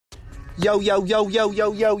Yo, yo, yo, yo,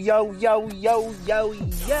 yo, yo, yo, yo, yo, yo,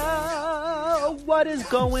 yo. What is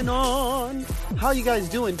going on? How you guys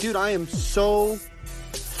doing? Dude, I am so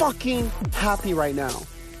fucking happy right now.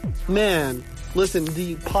 Man, listen,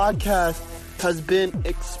 the podcast has been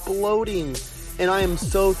exploding and I am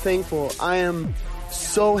so thankful. I am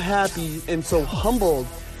so happy and so humbled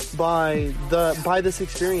by this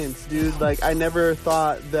experience, dude. Like, I never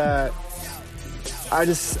thought that I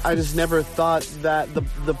just never thought that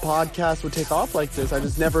the podcast would take off like this. I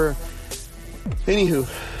just never. Anywho,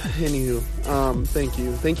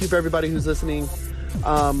 thank you for everybody who's listening.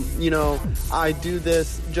 I do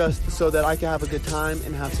this just so that I can have a good time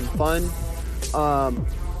and have some fun.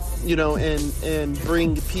 And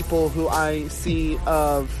bring people who I see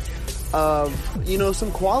of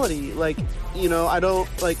some quality.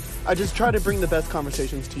 I just try to bring the best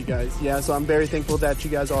conversations to you guys. Yeah, so I'm very thankful that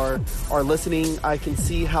you guys are listening. I can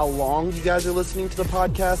see how long you guys are listening to the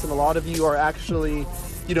podcast, and a lot of you are actually,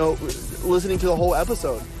 listening to the whole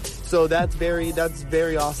episode. So that's very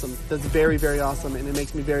awesome. That's very, very awesome, and it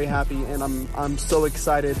makes me very happy. And I'm so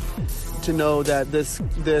excited to know that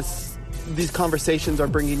these conversations are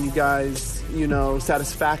bringing you guys,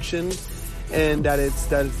 satisfaction, and that it's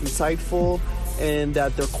insightful, and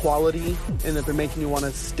that they're quality, and that they're making you want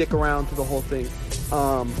to stick around through the whole thing.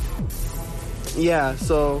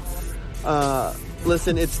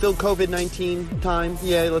 Listen, it's still COVID-19 time.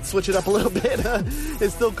 Yeah, let's switch it up a little bit.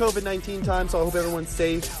 It's still COVID-19 time, so I hope everyone's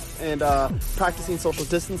safe and practicing social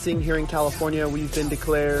distancing. Here in California, we've been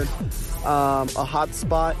declared a hot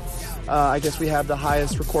spot. I guess we have the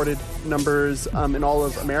highest recorded numbers in all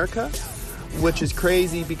of America, which is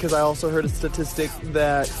crazy because I also heard a statistic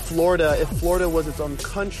that Florida, if Florida was its own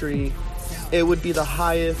country, it would be the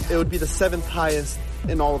seventh highest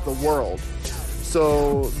in all of the world.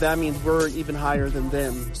 So that means we're even higher than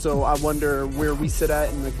them. So I wonder where we sit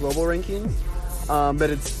at in the global rankings. But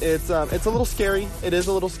it's a little scary. It is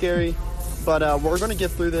a little scary, but we're going to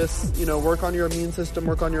get through this. Work on your immune system,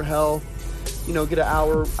 work on your health. Get an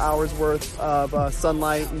hour's worth of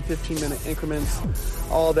sunlight in 15-minute increments,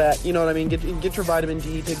 all that. You know what I mean? Get your vitamin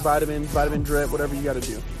D, take vitamins, vitamin drip, whatever you got to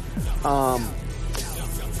do.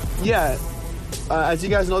 As you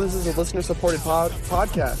guys know, this is a listener-supported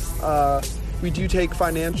podcast. We do take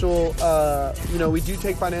financial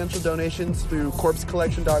donations through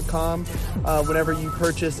corpsecollection.com. Whenever you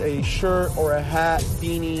purchase a shirt or a hat,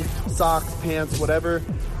 beanie, socks, pants, whatever,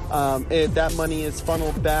 that money is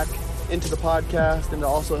funneled back into the podcast, and it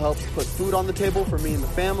also helps put food on the table for me and the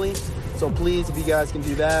family. So please, if you guys can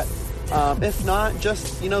do that. If not,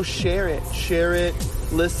 just, share it,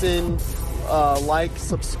 listen, like,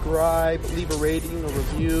 subscribe, leave a rating, a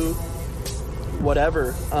review,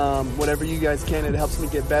 whatever you guys can. It helps me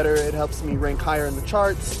get better. It helps me rank higher in the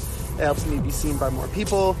charts. It helps me be seen by more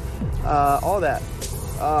people, all that.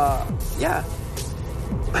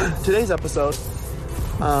 Today's episode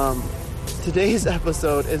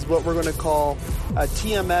is what we're going to call a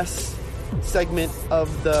TMS segment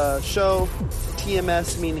of the show.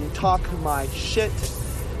 TMS meaning talk my shit.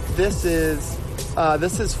 This is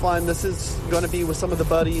fun. This is going to be with some of the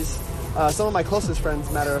buddies, some of my closest friends,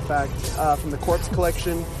 matter of fact, from the Corpse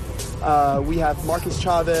Collection. We have Marcus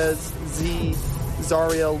Chavez, Z,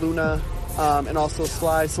 Zaria Luna, and also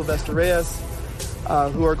Sly Sylvester Reyes,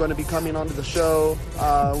 who are going to be coming onto the show.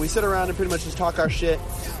 We sit around and pretty much just talk our shit.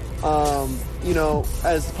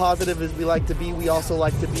 As positive as we like to be, we also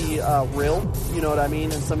like to be real, you know what I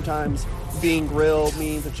mean? And sometimes being real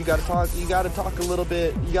means that you gotta talk a little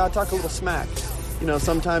smack.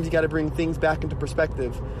 Sometimes you gotta bring things back into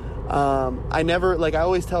perspective. I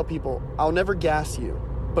always tell people, I'll never gas you,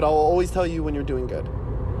 but I'll always tell you when you're doing good.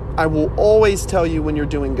 I will always tell you when you're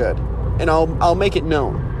doing good, and I'll make it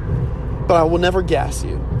known, but I will never gas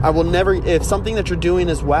you. I will never, if something that you're doing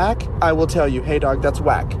is whack, I will tell you, hey dog, that's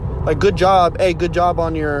whack. Like, good job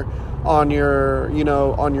on your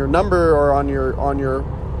number or on your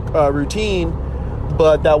routine,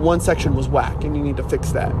 but that one section was whack and you need to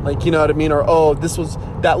fix that. Like, you know what I mean? Or,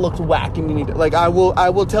 that looked whack and you need to, like, I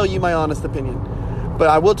will tell you my honest opinion, but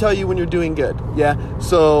I will tell you when you're doing good. Yeah.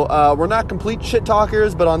 So, we're not complete shit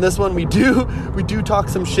talkers, but on this one we do talk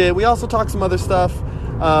some shit. We also talk some other stuff,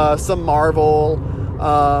 some Marvel,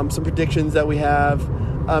 some predictions that we have.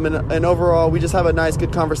 And overall, we just have a nice,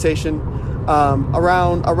 good conversation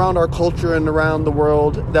around our culture and around the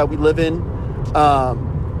world that we live in.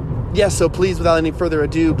 So please, without any further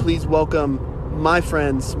ado, please welcome my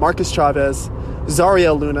friends Marcus Chavez,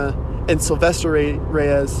 Zaria Luna, and Sylvester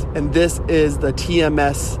Reyes, and this is the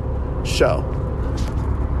TMS show.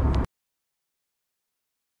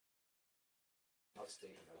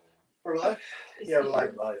 For what? Yeah, we're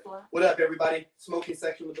live. What up, everybody? Smoking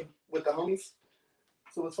section with the homies.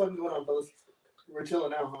 So what's fucking going on, fellas? We're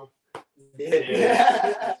chilling now, huh?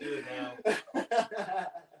 Yeah. Do it now.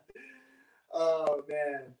 Oh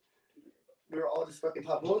man, we were all just fucking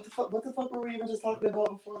talking. What the fuck were we even just talking about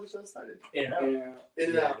before the show started? In and out. In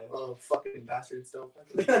and out. Oh, fucking bastards! Don't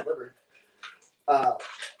fucking remember.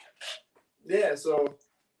 Yeah. So,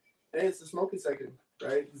 hey, it's the smoking section,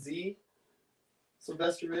 right? Z,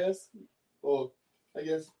 Sylvester Reyes. Well, I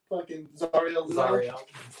guess fucking Zariel.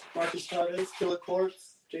 Marcus Chavez, Killer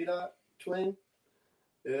Corpse, J Dot, Twin.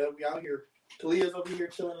 Yeah, we out here. Talia's over here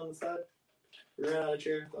chilling on the side. We ran out of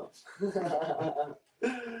chairs though.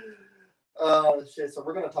 Oh shit! So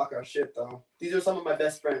we're gonna talk our shit though. These are some of my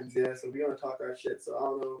best friends, yeah. So we're gonna talk our shit. So I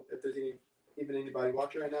don't know if there's even anybody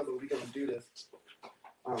watching right now, but we're gonna do this.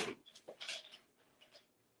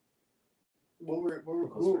 Who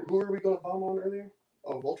were we gonna bomb on earlier?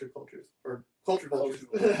 Oh, vulture cultures or culture vultures.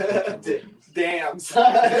 Damn.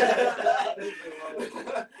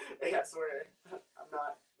 Hey, I swear, I'm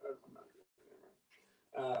not.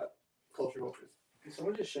 Culture vultures. Did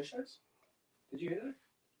someone just shush us? Did you hear that?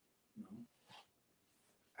 No.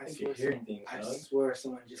 I swear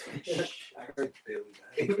someone just went shh. I heard Billy.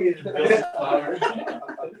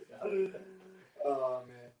 Oh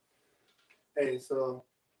man. Hey, so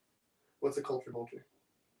what's a culture vulture?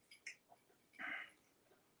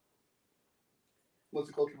 What's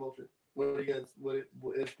a culture vulture? What do you guys? What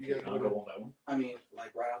if you guys? I'll go one by one. I mean,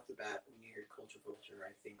 like right off the bat, when you hear culture vulture,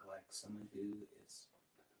 I think like someone who is,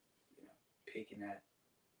 picking at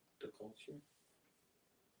the culture.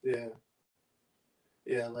 Yeah.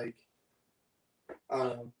 Yeah, like,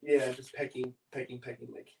 yeah, just pecking,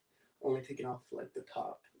 like, only taking off, like, the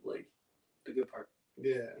top, like, the good part.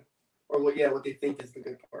 Yeah. Or what they think is the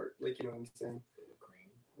good part, like, you know what I'm saying?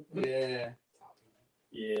 Yeah.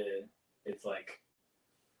 Yeah, it's like,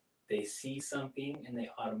 they see something and they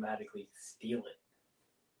automatically steal it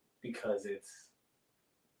because it's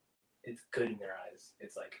good in their eyes.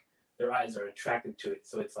 It's like, their eyes are attracted to it,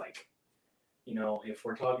 so it's like, if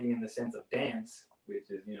we're talking in the sense of dance,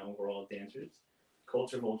 which is, we're all dancers,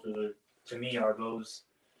 culture vultures to me are those,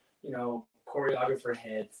 choreographer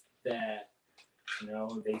heads that,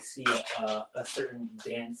 they see a certain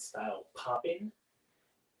dance style popping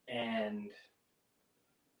and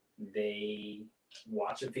they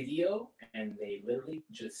watch a video and they literally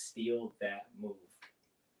just steal that move.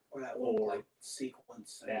 Or that whole like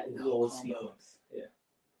sequence. That whole sequence, yeah.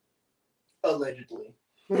 Allegedly.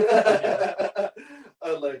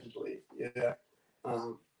 Allegedly, yeah.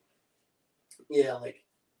 Yeah, like,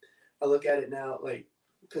 I look at it now, like,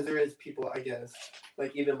 because there is people, I guess,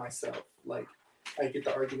 like, even myself, like, I get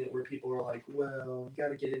the argument where people are like, well, you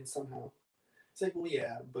gotta get in somehow. It's like, well,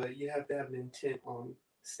 yeah, but you have to have an intent on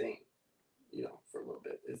staying, for a little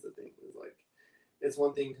bit, is the thing. It's like, it's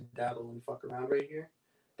one thing to dabble and fuck around right here,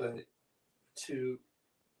 but to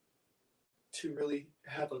really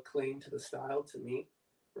have a claim to the style, to me,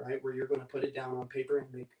 right, where you're going to put it down on paper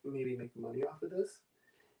and maybe make money off of this,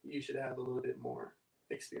 you should have a little bit more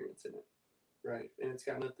experience in it, right? And it's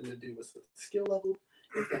got nothing to do with skill level.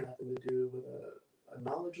 It's got nothing to do with a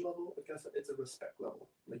knowledge level. I guess it's a respect level.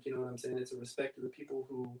 Like, you know what I'm saying? It's a respect to the people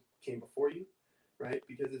who came before you, right?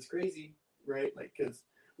 Because it's crazy, right? Like, because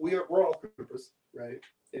we're all creepers, right?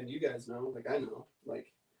 And you guys know, like I know,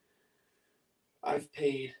 like, I've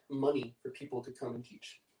paid money for people to come and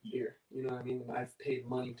teach here. You know what I mean? And I've paid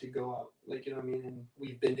money to go out. Like, you know what I mean? And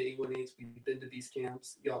we've been to A18s, we've been to these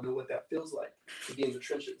camps. Y'all know what that feels like to be in the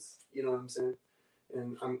trenches. You know what I'm saying?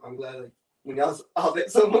 And I'm glad, like, when y'all was out there,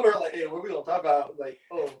 someone were like, hey, what are we going to talk about? Like,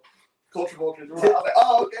 oh, culture vultures. I was like,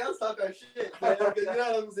 oh, okay, let's talk our shit. Man. You know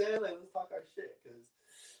what I'm saying? Like, let's talk our shit. Because,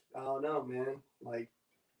 I don't know, man. Like,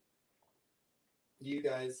 you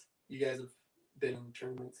guys have been in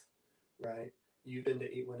tournaments, right? You've been to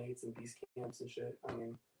 818s and beast camps and shit. I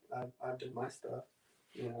mean, I've done my stuff,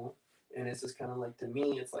 and it's just kind of like, to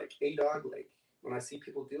me, it's like, hey, dog, like, when I see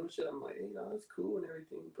people doing shit, I'm like, hey, dog, that's cool and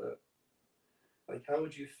everything, but, like, how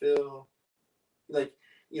would you feel, like,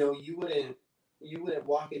 you wouldn't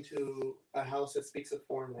walk into a house that speaks a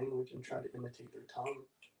foreign language and try to imitate their tongue,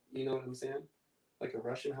 you know what I'm saying? Like a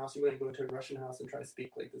Russian house, you wouldn't go into a Russian house and try to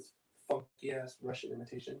speak like this funky-ass Russian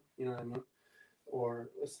imitation, you know what I mean? Or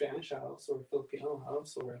a Spanish house, or a Filipino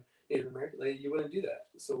house, or Native American, like, you wouldn't do that.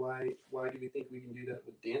 So why do we think we can do that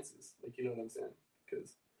with dances? Like, you know what I'm saying?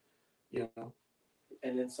 Because,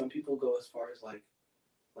 And then some people go as far as like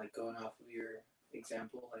going off of your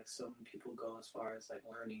example, like some people go as far as like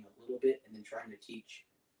learning a little bit and then trying to teach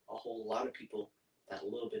a whole lot of people that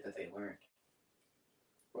little bit that they learned.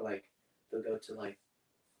 Or like they'll go to like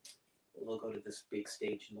they'll go to this big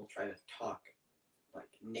stage and they'll try to talk like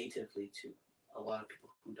natively to a lot of people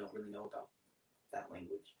who don't really know about that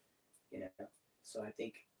language, you know. So I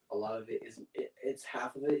think a lot of it is it's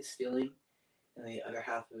half of it is stealing, and the other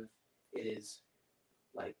half of it is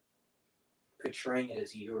like portraying it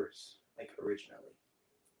as yours, like originally.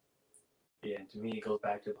 Yeah, and to me, it goes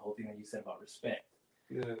back to the whole thing that you said about respect.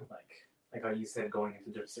 Yeah. Like how you said, going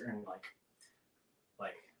into certain like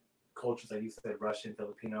cultures, like you said, Russian,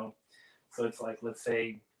 Filipino. So it's like, let's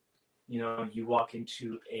say, you walk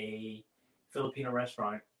into a Filipino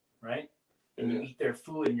restaurant, right? And you eat their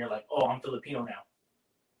food, and you're like, oh, I'm Filipino now.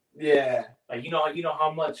 Yeah. Like you know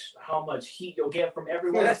how much heat you'll get from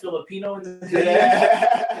everyone that's Filipino.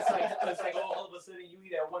 Yeah. It's like all of a sudden you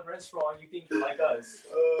eat at one restaurant, you think you're like us.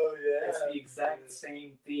 Oh yeah. It's the exact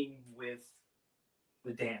same thing with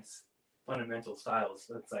the dance fundamental styles.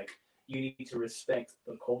 So it's like you need to respect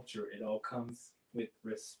the culture. It all comes with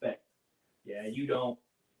respect. Yeah, you don't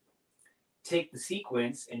take the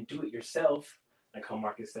sequence and do it yourself, like how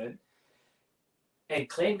Marcus said, and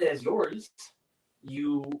claim that as yours.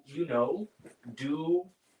 You do,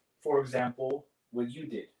 for example, what you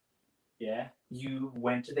did. Yeah, you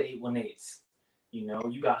went to the 818s.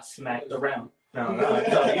 You got smacked around. No,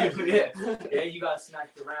 you got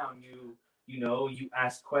smacked around. You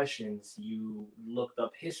asked questions. You looked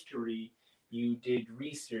up history. You did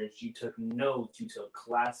research. You took notes. You took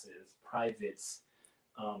classes, privates,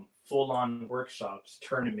 full-on workshops,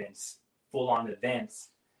 tournaments, full-on events.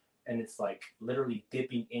 And it's like literally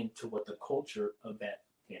dipping into what the culture of that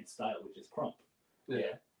dance style, which is krump.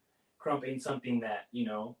 Yeah. Krump ain't something that,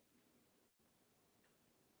 noodle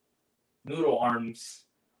arms,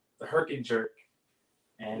 the herk and jerk,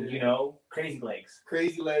 and, crazy legs.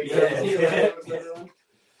 Crazy legs. Yeah. Yeah.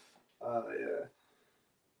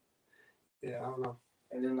 Yeah, I don't know.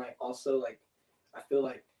 And then like also like I feel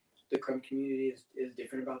like the krump community is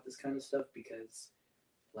different about this kind of stuff because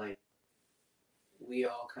like we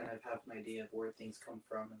all kind of have an idea of where things come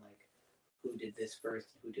from and like who did this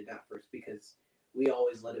first and who did that first because we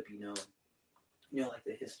always let it be known. Like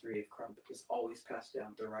the history of krump is always passed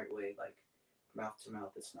down the right way, like mouth to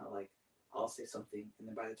mouth. It's not like I'll say something and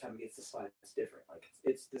then by the time it gets to slide, it's different. Like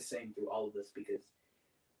it's the same through all of this because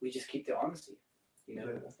we just keep the honesty, Yeah.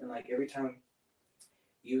 And like every time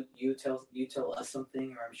you tell us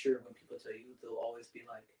something, or I'm sure when people tell you, they'll always be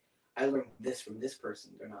like, I learned this from this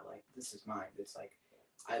person. They're not like, this is mine. It's like,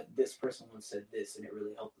 this person once said this and it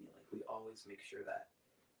really helped me. Like, we always make sure that,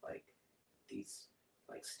 like, these,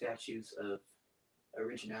 like, statues of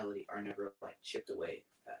originality are never, like, chipped away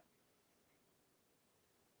at.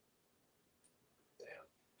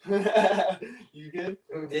 You good?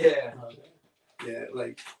 Yeah. Yeah,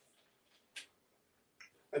 like,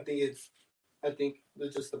 I think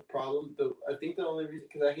that's just the problem. I think the only reason,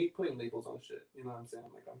 because I hate putting labels on shit, you know what I'm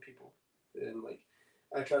saying? Like, on people. And, like,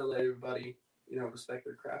 I try to let everybody, respect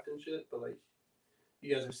their craft and shit, but, like,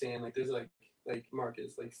 you guys are saying, like, there's, like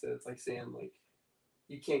Marcus, like, said, it's like saying, like,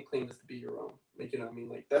 you can't claim this to be your own. Like, you know what I mean?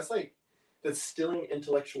 Like, that's stealing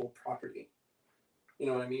intellectual property. You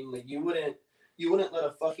know what I mean? Like, you wouldn't let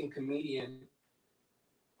a fucking comedian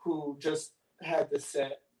who just had this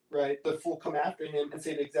set, right, the fool come after him and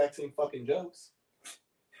say the exact same fucking jokes.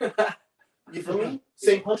 You feel me?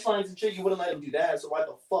 Same punchlines and shit, you wouldn't let him do that, so why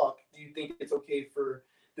the fuck do you think it's okay for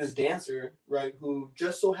this dancer, right, who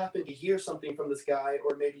just so happened to hear something from this guy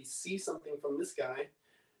or maybe see something from this guy,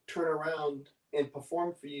 turn around and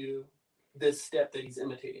perform for you this step that he's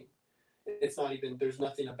imitating? It's not even, there's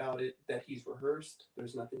nothing about it that he's rehearsed.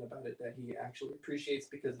 There's nothing about it that he actually appreciates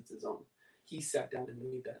because it's his own. He sat down and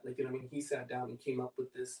made that. Like, you know what I mean? He sat down and came up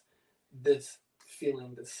with this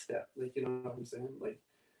feeling, this step. Like, you know what I'm saying? Like,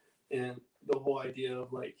 and the whole idea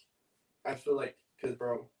of, like, I feel like, because,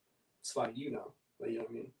 bro, Spy, like, you know what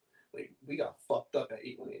I mean? Like, we got fucked up at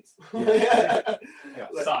 818s.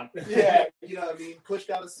 Yeah, you know what I mean? Pushed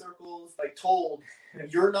out of circles, like, told,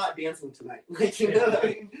 you're not dancing tonight. Like, you know what I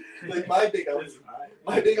mean? Like, my big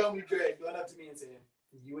homie Dre going up to me and saying,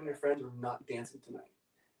 you and your friends are not dancing tonight.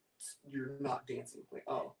 You're not dancing. Like,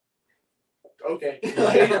 oh, okay.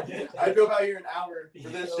 Like, I drove out here an hour for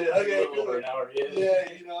this shit. Okay, cool. An hour, Yeah,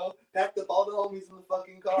 packed up all the homies in the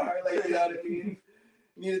fucking car. Like, you know what I mean?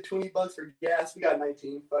 Needed $20 for gas. We got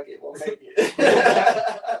 19. Fuck it, we'll make it.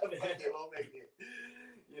 We'll make it.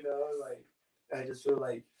 Like, I just feel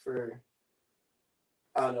like for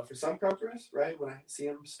some crumpers, right? When I see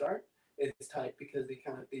them start, it's tight because they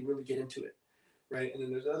really get into it, right? And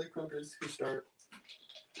then there's other crumpers who start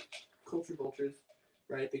culture vultures,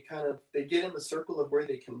 right? They get in the circle of where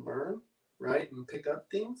they can learn, right, and pick up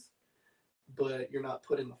things, but you're not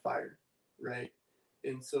put in the fire, right?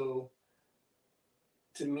 And so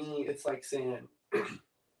to me, it's like saying,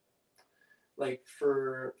 like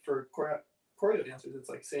for choreo dancers, it's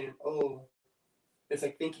like saying, oh, it's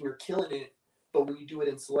like thinking you're killing it, but when you do it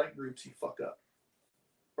in select groups, you fuck up.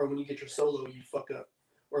 Or when you get your solo, you fuck up.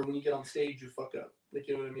 Or when you get on stage, you fuck up. Like,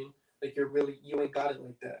 you know what I mean? Like, you ain't got it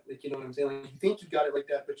like that. Like, you know what I'm saying? Like, you think you got it like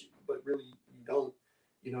that, but really you don't.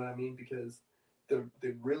 You know what I mean? Because the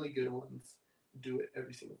really good ones do it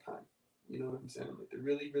every single time. You know what I'm saying? Like, the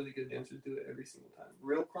really, really good dancers do it every single time.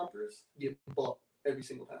 Real crumpers get bumped every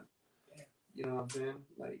single time. You know what I'm saying?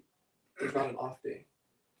 Like, there's not an off day.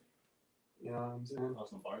 You know what I'm saying?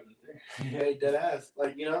 Awesome bars there. Hey, dead ass.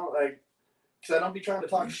 Like, you know, like, because I don't be trying to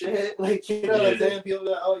talk shit. Like, you know what I'm saying? People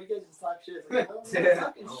be like, oh, you guys just talk shit. It's like, no, I'm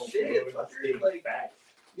not talking shit. Fucker. Like,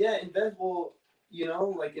 yeah, invest. Well, you know,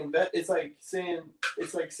 like, invest. It's like saying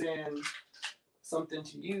something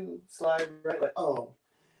to you, Slide, right? Like, oh,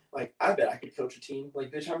 like, I bet I could coach a team.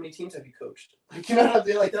 Like, bitch, how many teams have you coached? Like, you know what I'm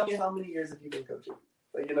saying? Like, tell me how many years have you been coaching?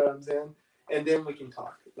 Like, you know what I'm saying? And then we can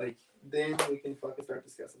talk. Like, then we can fucking start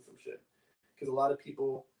discussing some shit. Because a lot of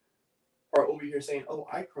people are over here saying, oh,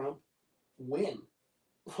 I crump. When?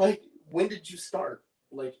 Like, when did you start?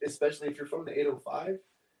 Like, especially if you're from the 805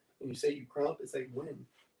 and you say you crump, it's like, when?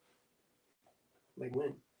 Like,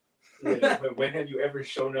 when? Yeah, but when have you ever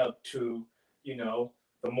shown up to, you know,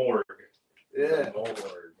 the morgue? Yeah. The morgue.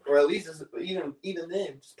 Or at least, even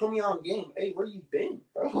then, just put me on game. Hey, where you been,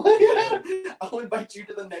 bro? I'll invite you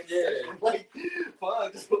to the next session. Like,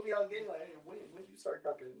 fuck, just put me on game. Like, hey, when did you start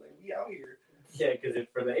crumping? Like, we out here. Yeah, because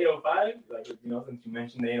for the 805, like, you know, since you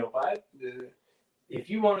mentioned the 805, Yeah. if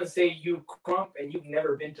you want to say you crump and you've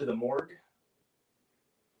never been to the morgue,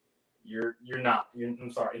 you're not.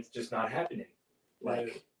 I'm sorry, it's just not happening.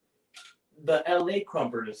 Like, the LA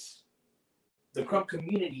crumpers, the crump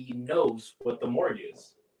community knows what the morgue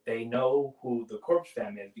is. They know who the corpse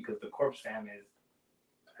fam is because the corpse fam is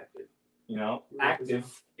active, you know,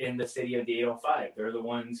 active in the city of the 805. They're the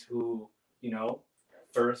ones who, you know,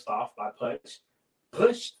 first off by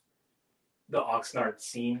pushed the Oxnard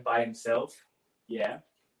scene by himself. Yeah.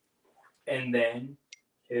 And then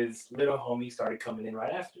his little homie started coming in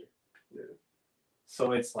right after. Yeah.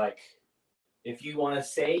 So it's like, if you want to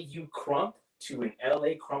say you crump to an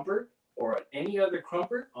LA crumper or any other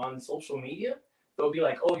crumper on social media, they'll be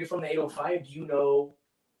like, oh, you're from the 805, do you know,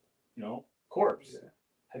 Corpse? Yeah.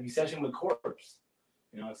 Have you sessioned with Corpse?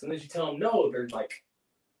 You know, as soon as you tell them no, they're like,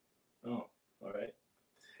 oh, all right.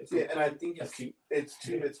 Yeah, and I think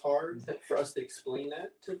it's hard for us to explain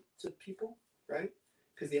that to people, right?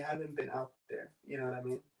 Because they haven't been out there, you know what I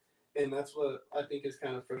mean? And that's what I think is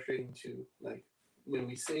kind of frustrating too. Like, when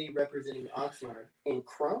we say representing Oxnard and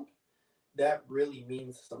crump, that really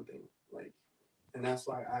means something. Like, and that's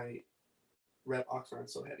why I rep Oxnard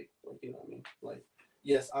so heavy. Like, you know what I mean? Like,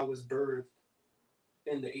 yes, I was birthed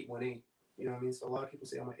in the 818. You know what I mean? So a lot of people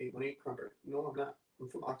say I'm an 818 crumper. No, I'm not. I'm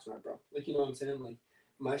from Oxnard, bro. Like, you know what I'm saying? Like,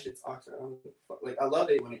 my shit's Oxnard. I don't give a fuck. Like, I love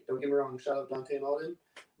 818. Don't get me wrong. Shout out Dante and Alden.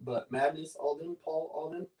 But Madness, Alden, Paul,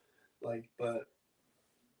 Alden. Like, but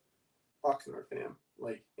Oxnard fam.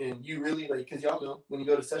 Like, and you really, like, because y'all know, when you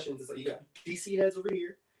go to sessions, it's like, you got DC heads over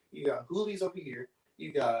here. You got Hoolies over here.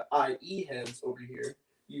 You got IE heads over here.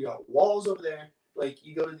 You got walls over there. Like,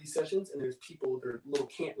 you go to these sessions, and there's people, they're little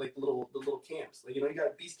camp, like, the little camps. Like, you know, you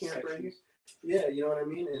got Beast Camp right here. Yeah, you know what I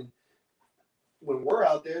mean? And when we're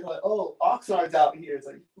out there, like, oh, Oxnard's out here. It's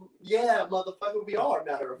like, yeah, motherfucker, we are,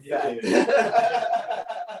 matter of fact. Yeah.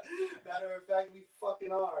 Matter of fact, we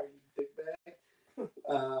fucking are, you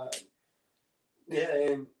dickbag. Yeah,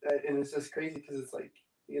 and it's just crazy because it's like,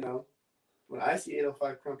 you know, when I see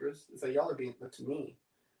 805 crumpers, it's like, y'all are being, to me,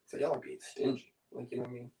 it's like, y'all are being stingy. Like, you know what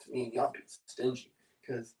I mean? To me, y'all being stingy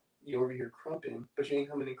because you over here crumping, but you ain't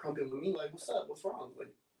coming in crumping with me. Like, what's up? What's wrong?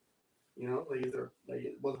 Like, you know, like, is there,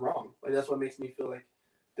 like, what's wrong? Like, that's what makes me feel like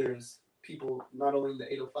there's people, not only in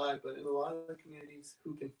the 805, but in a lot of the communities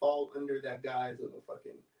who can fall under that guise of a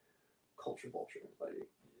fucking culture vulture. Like,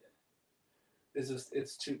 it's just,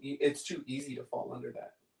 it's too easy to fall under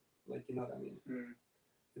that. Like, you know what I mean? Mm.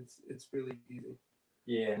 It's really easy.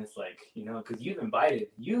 Yeah, and it's like, you know, because you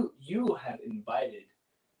have invited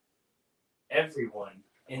everyone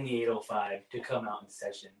in the 805 to come out in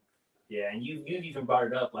session. Yeah, and you've even brought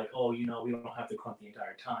it up, like, oh, you know, we don't have to crump the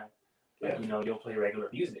entire time. Like, you know, you'll play regular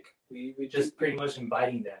music. We just pretty much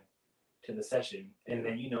inviting them to the session, and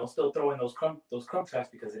then, you know, still throw in those crump tracks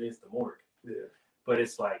because it is the morgue. Yeah. But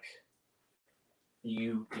it's like,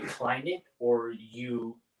 you decline it, or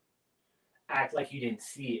you act like you didn't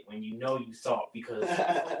see it when you know you saw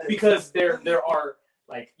it, because there are,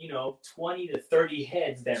 like, you know, 20 to 30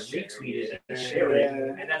 heads that retweeted and share it,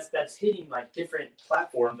 and that's hitting like different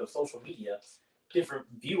platforms of social media, different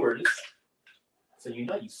viewers, so you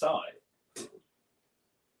know you saw it.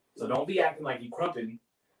 So don't be acting like you crumping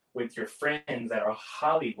with your friends that are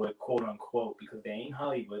Hollywood, quote unquote, because they ain't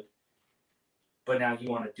Hollywood. But now you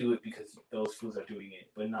want to do it because those fools are doing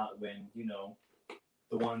it, but not when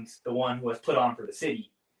the one who was put on for the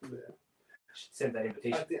city sent that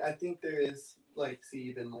invitation. I think there is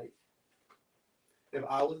even if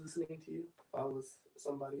I was listening to you, if I was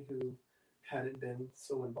somebody who hadn't been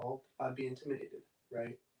so involved, I'd be intimidated,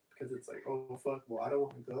 right? Because it's like, oh fuck, well I don't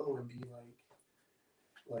want to go and be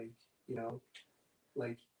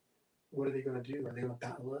what are they gonna do? Are they gonna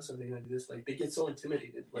battle us? Are they gonna do this? Like they get so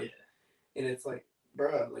intimidated, and it's like,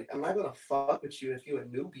 bro, I'm not gonna fuck with you if you a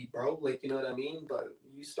newbie, bro. You know what I mean? But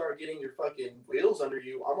you start getting your fucking wheels under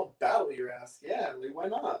you, I'm gonna battle your ass. Yeah, why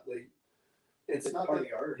not? It's not part of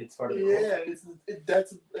the art. It's part of the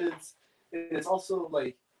it's also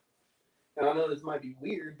and I know this might be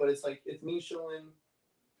weird, but it's me showing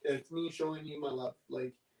you my love.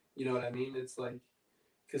 You know what I mean? It's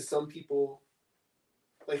because some people,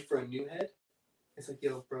 for a new head, it's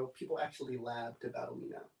yo, bro, people actually lab to battle me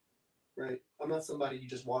now. Right? I'm not somebody you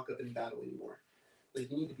just walk up and battle anymore. You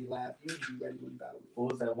need to be lab. You need to be ready when you battle me.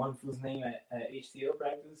 What was that one fool's name at HTO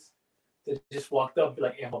practice? That just walked up and be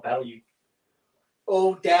like, hey, I'm gonna battle you.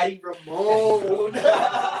 Oh, Daddy Ramon.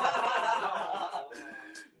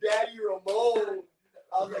 Daddy Ramon.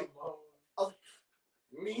 I was like,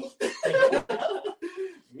 me?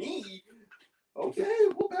 Me? Okay,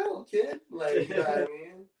 we'll battle, kid. You know what I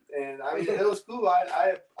mean? And I mean, it was cool.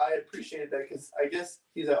 I appreciated that because I guess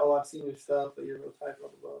he's like, oh, I've seen your stuff, but you're real tight, blah,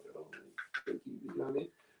 blah, blah. I was like, oh, thank you. You know what I mean?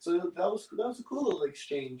 So that was a cool little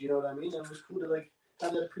exchange, you know what I mean? And it was cool to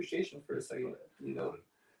have that appreciation for a second, you know?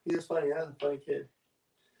 He was funny. I was a funny kid.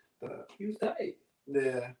 But He was tight.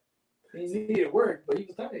 yeah. He needed work, but he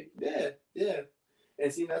was tight. Yeah.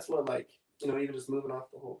 And see, that's what even just moving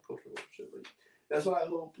off the whole cultural shit, that's what I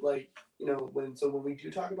hope, when we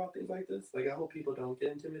do talk about things like this, I hope people don't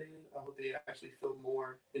get intimidated. I hope they actually feel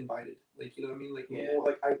more invited. You know what I mean?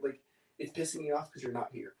 More, it's pissing me off because you're not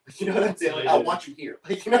here. You know what I'm saying? I want you here.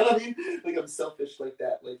 You know what I mean? I'm selfish like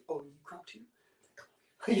that. Oh, you crop too?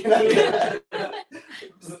 You know what I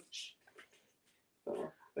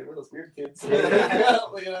mean? We're those weird kids. Yeah,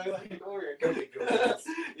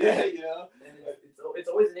 And it's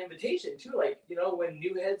always an invitation too. When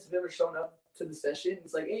new heads have ever shown up to the session,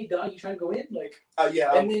 it's like, hey, dog, you trying to go in?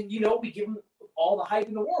 Yeah. And then we give them all the hype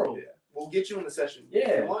in the world. Yeah. We'll get you in the session. Yeah.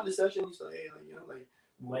 If you want the session, you say, hey,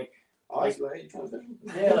 honestly, hey, you trying to session?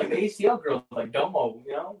 Yeah, the ACL girls, Domo,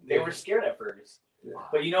 they were scared at first. Yeah.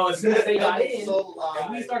 But as soon as they got in, so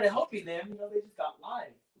and we started helping them, they just got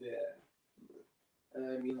live. Yeah. I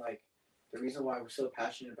mean, the reason why we're so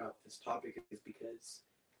passionate about this topic is because,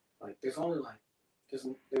 there's only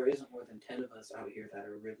there isn't more than 10 of us out here that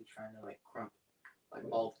are really trying to crump,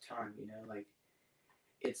 all the time.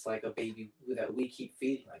 It's like a baby that we keep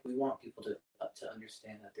feeding. We want people to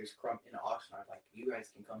understand that there's crump in Oxnard. You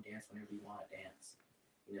guys can come dance whenever you want to dance.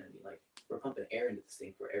 You know what I mean? We're pumping air into this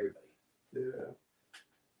thing for everybody. Yeah.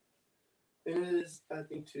 And it is, I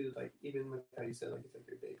think, too, even how you said, it's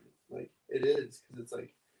your baby. It is, because it's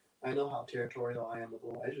I know how territorial I am with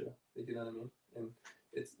Elijah. You know what I mean? And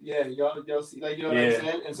it's, y'all see, you know what I'm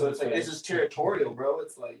saying? And so it's it's just territorial, bro.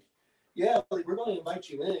 It's we're going to invite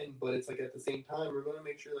you in, but it's at the same time, we're going to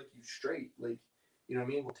make sure, you straight. You know what I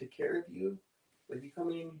mean? We'll take care of you. You come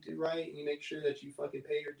in, you do right, and you make sure that you fucking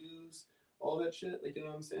pay your dues, all that shit. You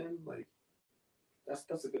know what I'm saying? That's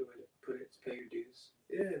a good way to put it. To pay your dues.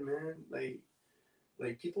 Yeah, man.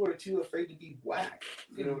 People are too afraid to be whack.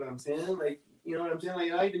 You know what I'm saying? You know what I'm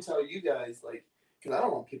saying? I even tell you guys, because I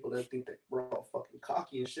don't want people to think that we're all fucking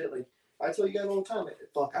cocky and shit. I tell you guys all the time,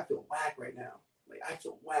 fuck, I feel whack right now. I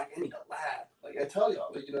feel whack. I need a lab. I tell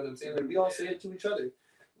y'all, you know what I'm saying? We all say it to each other.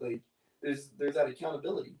 There's that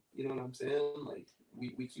accountability. You know what I'm saying?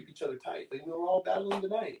 We keep each other tight. We were all battling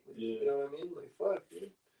tonight. You know what I mean? Fuck,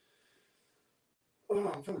 dude.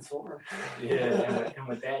 Oh, I'm feeling sore. Yeah, and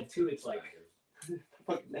with that too, it's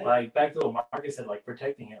back to what Marcus said,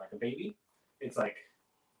 protecting it like a baby. It's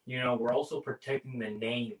we're also protecting the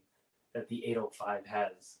name that the 805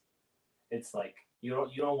 has. It's you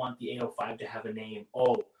don't want the 805 to have a name.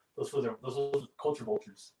 Oh, those fools are culture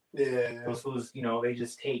vultures. Yeah. Those fools, they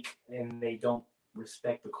just take and they don't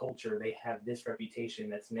respect the culture. They have this reputation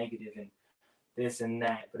that's negative and this and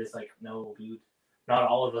that. But it's no, dude. Not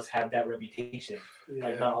all of us have that reputation.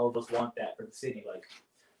 Yeah. Not all of us want that for the city.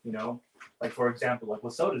 For example,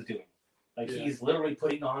 what Soda's doing. He's literally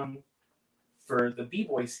putting on for the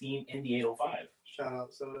B-boy scene in the 805. Shout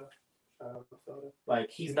out Soda. Soda. Like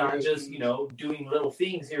he's not just doing little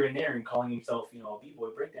things here and there and calling himself a b-boy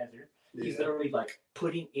breakdancer. He's literally like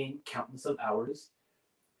putting in countless of hours,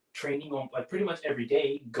 training on like pretty much every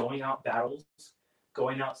day, going out battles,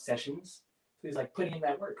 going out sessions. So he's like putting in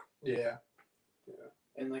that work. Yeah.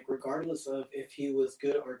 And like regardless of if he was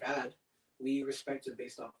good or bad, we respect him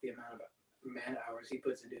based off the amount of man hours he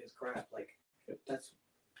puts into his craft. Like that's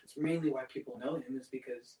mainly why people know him, is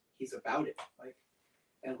because he's about it. Like,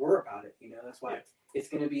 and we're about it. That's why it's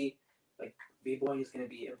gonna be like b-boying is gonna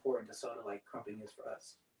be important to Soda like crumping is for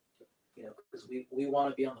us. Because we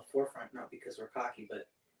want to be on the forefront, not because we're cocky, but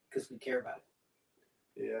because we care about it.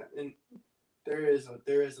 Yeah, and there is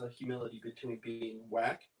a humility between being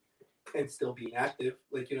whack and still being active.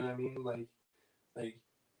 Like, you know what I mean?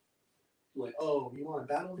 Like, oh, you want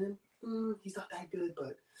to battle him? He's not that good,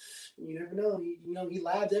 but you never know. He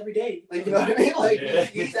labs every day. Like, you know what I mean? Like,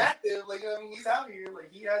 he's active. Like, he's out here.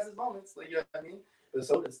 Like, he has his moments. Like, you know what I mean? But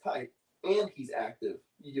Soda's tight, and he's active.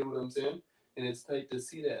 You get what I'm saying? And it's tight to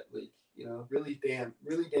see that. Like, really damn.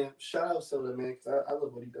 Shout out Soda, man, because I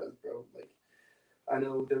love what he does, bro. Like, I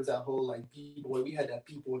know there was that whole like b-boy. We had that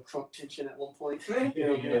b-boy Trump tension at one point.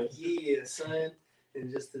 Yeah, son.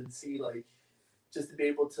 And just to see just to be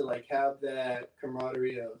able to like have that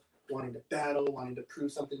camaraderie of wanting to battle, wanting to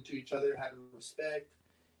prove something to each other, having respect,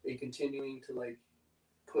 and continuing to like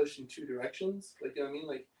push in two directions. Like, you know what I mean?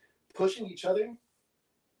 Like pushing each other,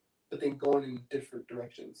 but then going in different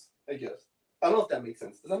directions, I guess. I don't know if that makes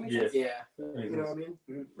sense. Does that make sense? Yeah. You know what I mean?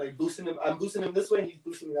 Mm-hmm. Like boosting him. I'm boosting him this way, and he's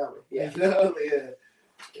boosting me that way. Yeah.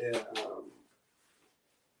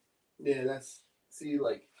 Yeah.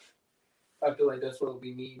 Like, I feel like that's what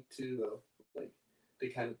we need to, like, to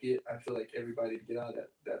kind of get. I feel like everybody to get out of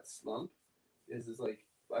that slump is like,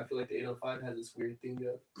 I feel like the 805 has this weird thing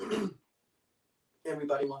of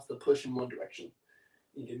everybody wants to push in one direction.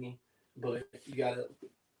 You get me? But you gotta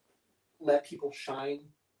let people shine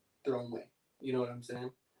their own way. You know what I'm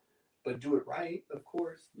saying? But do it right, of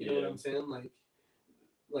course. You know what I'm saying?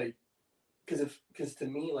 Like, because to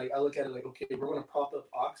me, like, I look at it like, okay, we're gonna prop up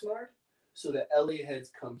Oxnard so that LA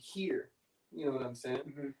heads come here. You know what I'm saying?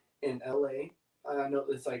 Mm-hmm. In LA, I know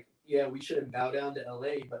it's like, yeah, we shouldn't bow down to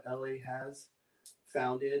LA, but LA has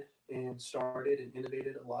founded and started and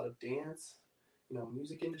innovated a lot of dance,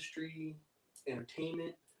 music industry,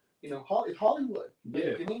 entertainment. It's Hollywood. Yeah.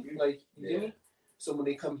 You get me? So when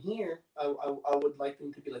they come here, I would like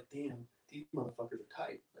them to be like, damn, these motherfuckers are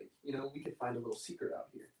tight. Like, we could find a little secret out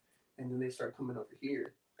here. And then they start coming over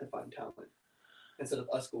here to find talent instead of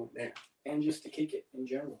us going there. And just to kick it in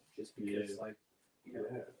general, just because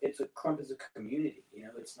it's a Crump is a community.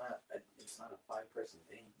 It's not a 5-person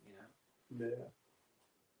thing. Yeah.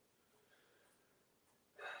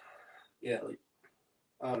 Yeah, like,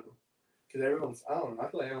 I don't know. Because I don't know, I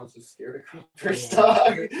feel like everyone's just scared of Crumpers,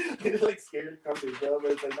 dog. They're like scared of Crumpers, bro.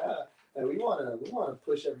 But it's like, nah, like, we wanna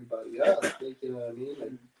push everybody up. Like, you know what I mean?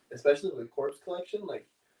 Like, especially with Corpse Collection, like,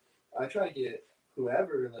 I try to get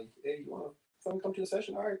whoever, like, hey, you wanna fucking come to the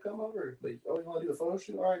session? All right, come over. Like, oh, you wanna do a photo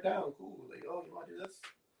shoot? All right, down, cool. Like, oh, you wanna do this?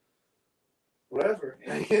 Whatever. You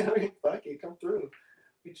know what I mean? Fuck it, come through.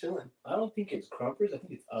 We chilling. I don't think it's Crumpers. I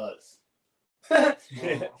think it's us.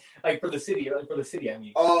 Like for the city, I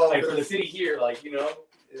mean. Oh, like for the city here, like, Yeah.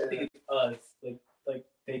 I think it's us. Like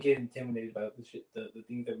they get intimidated by the shit, the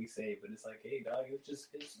things that we say, but it's like, hey, dog,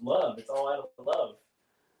 it's love. It's all out of love.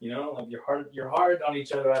 Like you're hard on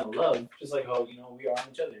each other out of love, just like how we are on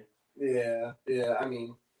each other. Yeah. I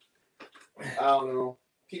mean, I don't know.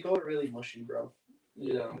 People are really mushy, bro.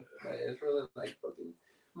 Like, it's really like fucking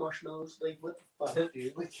marshmallows. Like, what the fuck,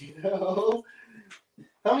 dude? Like,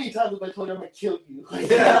 how many times have I told you I'm gonna kill you? Like,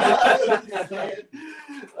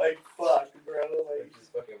 like, fuck, bro. Like,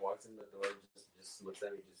 just fucking walks in the door, just looks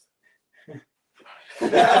at me,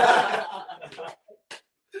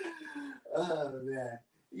 oh man,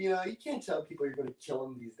 you can't tell people you're gonna kill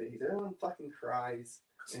them these days. Everyone fucking cries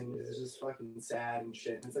and is just fucking sad and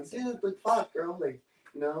shit. And it's like, dude, like, fuck, bro. Like,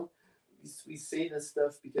 we say this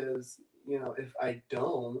stuff because if I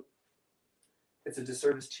don't, it's a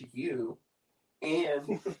disservice to you.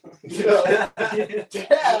 And dead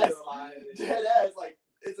ass, like,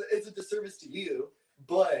 it's a disservice to you,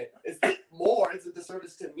 but it's a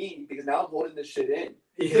disservice to me because now I'm holding this shit in.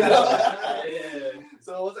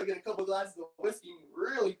 So once I get a couple glasses of whiskey,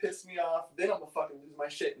 really piss me off, then I'm gonna fucking lose my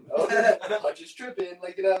shit. And Punch is tripping,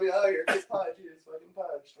 like, what I mean? Oh, here, just Punch, here's fucking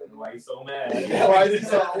Punch. Like, Why are you so mad? Yeah, why is he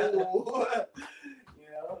so?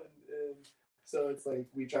 And so it's like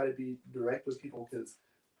we try to be direct with people because.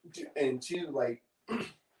 And two, like, I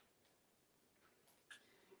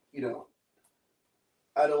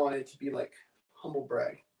don't want it to be like humble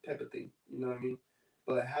brag. type of thing. You know what I mean?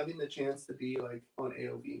 But having the chance to be like on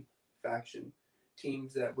AOV faction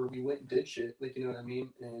teams that where we went and did shit, like you know what I mean,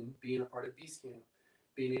 and being a part of Beast Camp,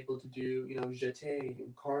 being able to do Jeté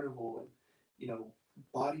and Carnival and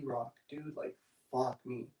Body Rock, dude, like fuck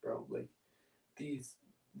me, bro, like these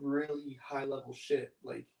really high level shit,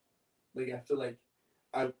 like I feel like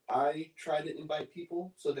I try to invite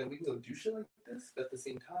people so that we can go do shit like this, but at the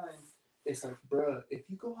same time, it's like, bruh, if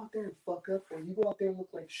you go out there and fuck up, or you go out there and look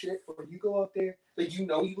like shit, or you go out there, like, you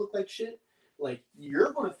look like shit, like,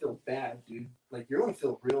 you're gonna feel bad, dude. Like, you're gonna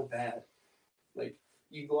feel real bad. Like,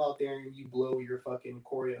 you go out there and you blow your fucking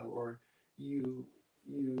choreo, or you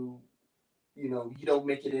don't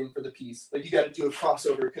make it in for the piece. Like, you gotta do a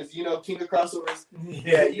crossover, because, king of crossovers,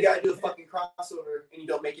 yeah, you gotta do a fucking crossover, and you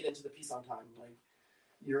don't make it into the piece on time. Like,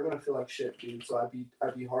 you're gonna feel like shit, dude. So I'd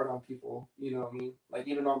be hard on people, you know what I mean? Like,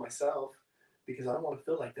 even on myself, because I don't want to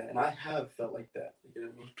feel like that, and I have felt like that. You know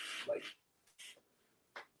what I mean? Like,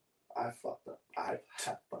 I fucked up. I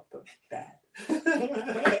have fucked up bad.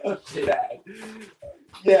 Bad.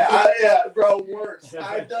 Yeah, bro. Worse.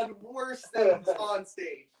 I've done worse things on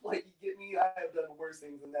stage. Like, you get me? I have done worse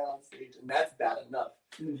things than that on stage, and that's bad enough.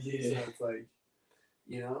 Yeah. So it's like,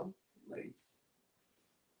 like.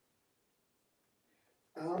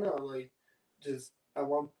 I don't know, like, just I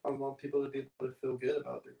want people to be able to feel good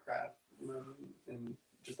about their craft, and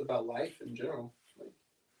just about life in general. Like,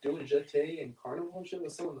 doing Jeté and Carnival and shit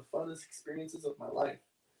was some of the funnest experiences of my life.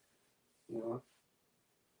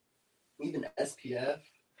 Even SPF,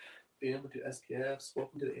 being able to do SPF,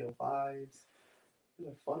 spoken to the AO5s, it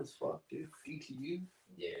was fun as fuck, dude. DTU,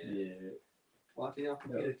 Yeah. walking out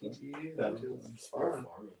from the DTU, that that was was fun.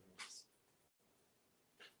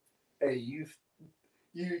 Hey, you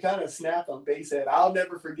kind of snapped on Basehead. I'll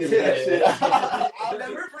never forget that shit. I'll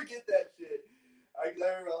never forget that shit. I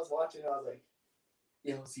remember I was watching, I was like,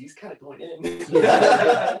 yo, so he's kind of going in.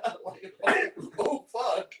 like, oh,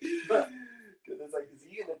 fuck. Because it's like, is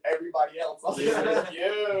he and then everybody else? I was like,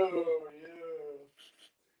 yo.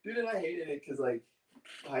 Dude, and I hated it because, like,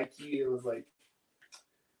 high key, it was like,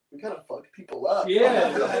 we kind of fucked people up.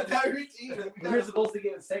 Yeah. That routine. We were supposed to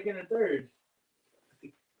get second or third.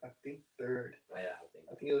 I think third. Yeah,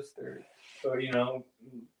 I think it was third. So,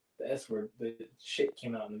 the S word, the shit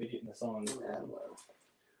came out in the video, in the song. Yeah, well,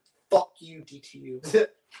 fuck you, DTU.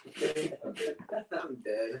 Okay. I'm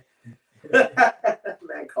dead.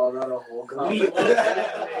 Man called out a whole We comment. looked at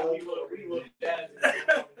it, we looked at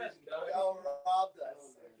it. Y'all robbed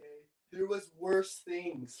us. Okay. There was worse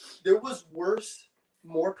things. There was worse,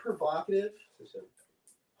 more provocative.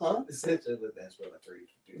 Huh? Essentially, that's what I three.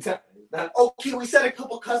 Okay, we said a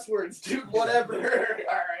couple cuss words, dude. Whatever.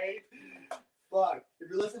 All right. Fuck. If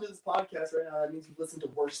you're listening to this podcast right now, that means you've listened to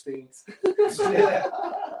worse things.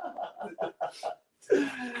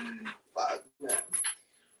 Fuck, man.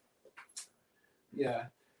 Yeah.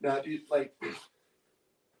 No, dude, like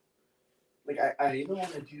I even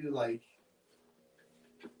want to do, like,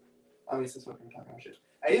 I mean, since we're talking about shit,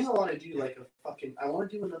 I even want to do, like, I want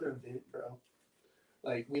to do another event, bro.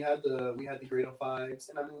 Like, we had the Grade 05s,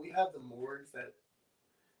 and I mean, we have the morgues that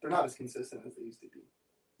they're not as consistent as they used to be.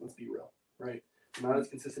 Let's be real, right? They're not as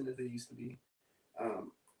consistent as they used to be.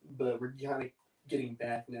 But we're kind of getting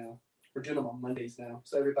back now. We're doing them on Mondays now.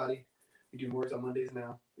 So everybody, we do morgues on Mondays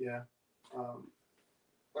now. Yeah.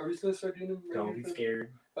 Are we just gonna start doing them? Don't be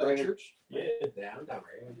scared. By the church? Yeah. Yeah, I'm down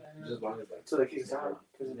right. Just as long as, like, So they keep sound.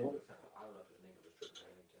 I don't know if it's the name of the church or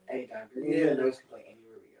anything. Anytime. Yeah. Noise complaint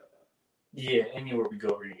anywhere we go, though. Yeah, anywhere we go,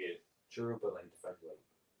 we're gonna get it. True, but like the fact like,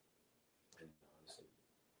 honestly,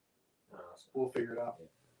 We'll figure it out.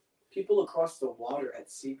 People across the water at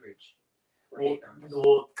Seabridge. Well,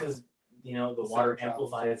 because, the The water sound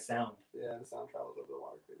amplifies sound. Yeah, the sound travels over the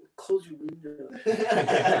water. Close your window.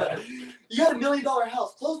 You got $1 million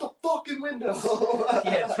house. Close the fucking window.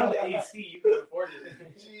 Yeah, it's from the AC. You can afford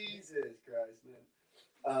it. Jesus Christ,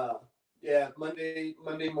 man. Yeah,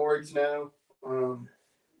 Monday morgues now.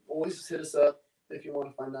 Always just hit us up if you want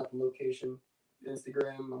to find out the location.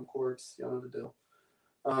 Instagram, I'm Quartz. Y'all know the deal.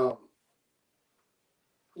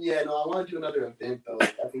 Yeah, no, I want to do another event though.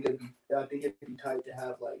 I think it'd be tight to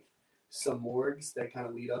have, like, some morgues that kind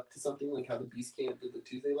of lead up to something, like how the Beast Camp did the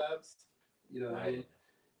Tuesday Labs. You know what I mean?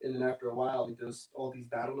 And then after a while, like, there's all these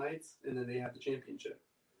battle nights, and then they have the championship.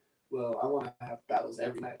 Well, I want to have battles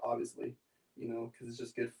every night, obviously, because it's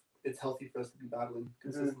just good. It's healthy for us to be battling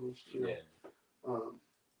consistently. Yeah.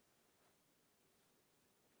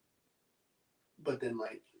 But then,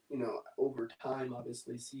 like, over time,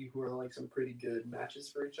 obviously, see who are, like, some pretty good matches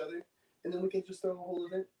for each other, and then we can just throw a whole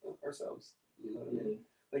event ourselves. You know what I mean?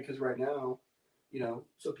 Like, because right now,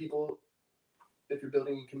 so people, if you're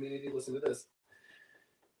building a community, listen to this.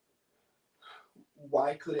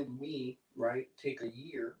 Why couldn't we, right, take a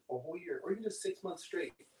whole year, or even just 6 months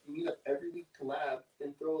straight, meet up every week to lab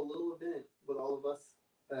and throw a little event with all of us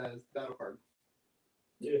as battle card?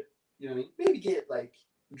 Yeah. You know what I mean? Maybe get like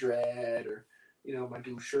Dread or, my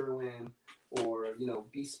dude Sherwin or,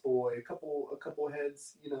 Beast Boy, a couple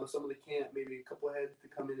heads, some of the camp, maybe a couple heads to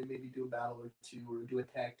come in and maybe do a battle or two or do a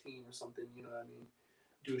tag team or something, you know what I mean?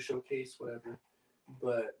 Do a showcase, whatever.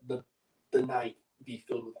 But the night be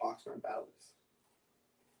filled with Oxnard battles.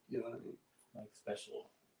 You know what I mean? Like special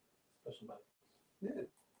battles. Yeah.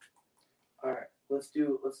 All right, let's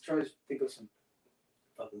try to think of some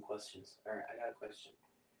fucking questions. All right, I got a question,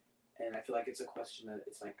 and I feel like it's a question that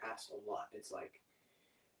it's like asked a lot. It's like,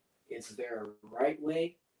 is there a right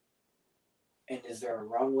way, and is there a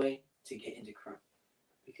wrong way to get into Crump?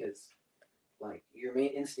 Because like your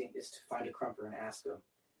main instinct is to find a Crumper and ask them,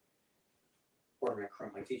 order me a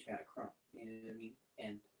Crump, like teach me how to Crump. You know what I mean?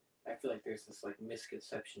 And I feel like there's this like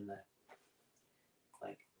misconception that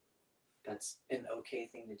like that's an okay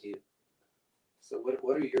thing to do. So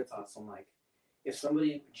what are your thoughts on like if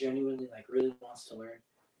somebody genuinely like really wants to learn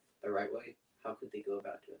the right way, how could they go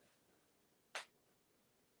about doing it?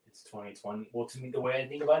 It's 2020. Well, to me, the way I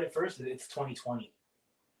think about it first is it's 2020.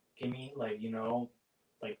 Give me like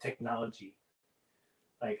like technology,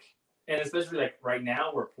 like, and especially like right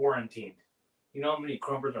now we're quarantined. You know how many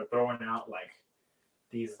Crumpers are throwing out like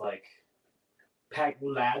these like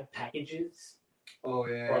lab packages, Oh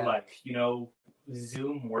yeah. or like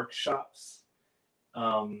Zoom workshops,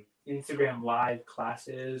 Instagram live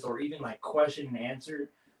classes, or even like question and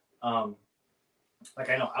answer. Like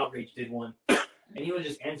I know Outrage did one, and he was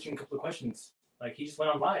just answering a couple of questions. Like he just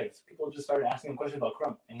went on live. People just started asking him questions about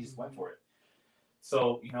Crump, and he just went for it.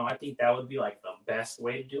 So I think that would be like the best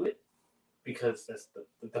way to do it, because that's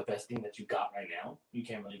the best thing that you got right now. You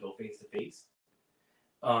can't really go face to face.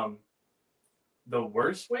 The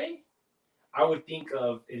worst way I would think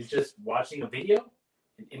of is just watching a video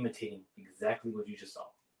and imitating exactly what you just saw.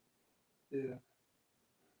 Yeah.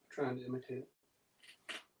 Trying to imitate it.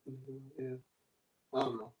 Yeah. I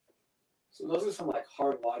don't know. So those are some like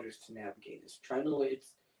hard waters to navigate. It's trying to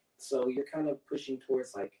so you're kind of pushing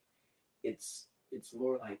towards like it's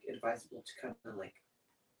more like advisable to kind of like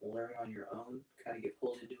learn on your own, kind of get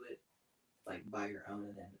pulled into it like by your own,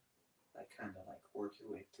 and then like kind of like work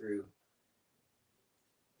your way through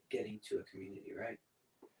getting to a community, right?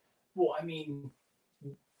 Well, I mean,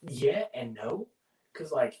 yeah and no,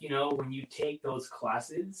 because like when you take those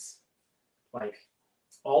classes, like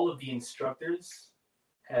all of the instructors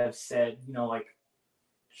have said, like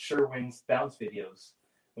Sherwin's bounce videos,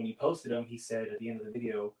 when he posted them, he said at the end of the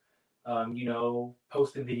video,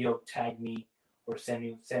 post the video, tag me, or send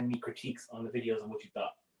me critiques on the videos on what you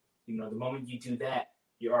thought. The moment you do that,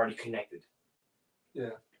 you're already connected.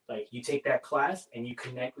 Yeah. Like you take that class and you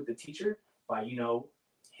connect with the teacher by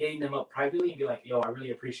hitting them up privately and be like, yo, I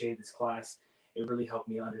really appreciate this class. It really helped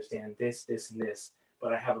me understand this, this, and this.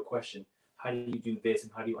 But I have a question. How do you do this,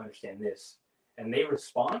 and how do you understand this? And they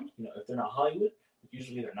respond. If they're not Hollywood,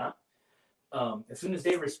 usually they're not. As soon as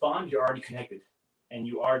they respond, you're already connected, and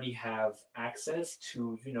you already have access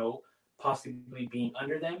to possibly being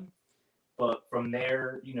under them. But from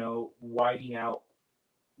there, widening out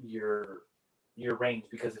your range,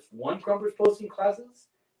 because if one Crumper's posting classes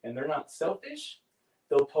and they're not selfish,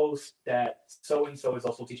 they'll post that so and so is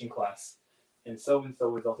also teaching class, and so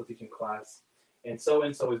is also teaching class, and so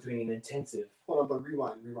is doing an intensive. Hold on, but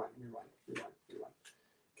rewind.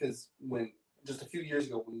 Because when just a few years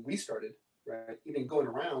ago when we started, right, even going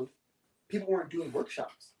around, people weren't doing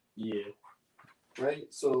workshops. Yeah. Right?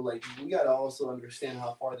 So like we gotta also understand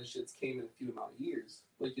how far this shit's came in a few amount of years.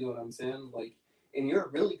 Like, you know what I'm saying? Like, and you're a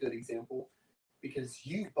really good example because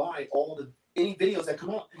you buy any videos that come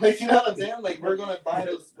out. Like, you know what I'm saying? Like, we're gonna buy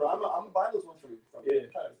those. I'm gonna buy those ones from you.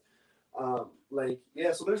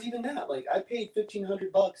 Yeah. So there's even that. Like, I paid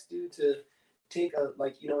 $1,500, dude, to take an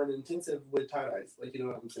intensive with tie dyes. Like, you know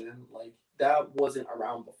what I'm saying? Like, that wasn't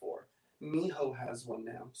around before. Miho has one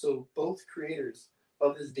now. So both creators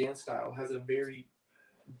of this dance style has a very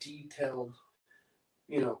detailed,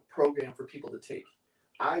 program for people to take.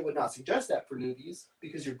 I would not suggest that for newbies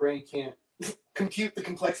because your brain can't compute the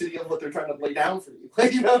complexity of what they're trying to lay down for you.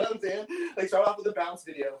 Like, you know what I'm saying? Like, start off with a bounce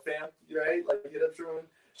video, fam. Right? Like, get up Sherwin.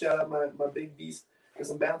 Shout out my big beast for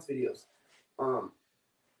some bounce videos.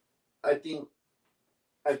 I think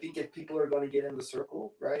if people are going to get in the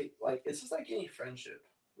circle, right? Like, it's just like any friendship,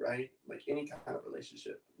 right? Like any kind of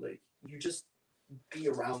relationship. Like, you just be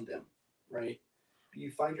around them, right?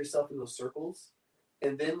 You find yourself in those circles,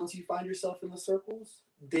 And then once you find yourself in the circles,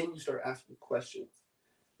 then you start asking questions,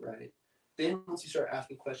 right? Then once you start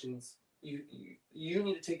asking questions, you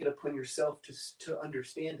need to take it upon yourself to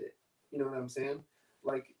understand it. You know what I'm saying?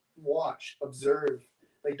 Like, watch, observe.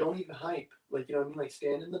 Like, don't even hype. Like, you know what I mean? Like,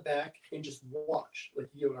 stand in the back and just watch. Like,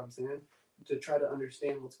 you know what I'm saying? To try to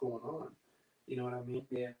understand what's going on. You know what I mean?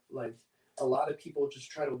 Yeah. Like, a lot of people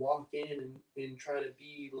just try to walk in and try to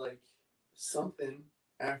be, like, something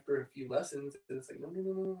after a few lessons. And it's like,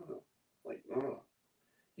 no. Like, no.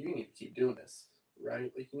 You need to keep doing this,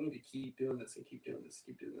 right? Like, you need to keep doing this and keep doing this,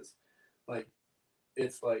 keep doing this. Like,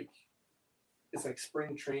 it's like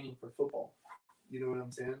spring training for football. You know what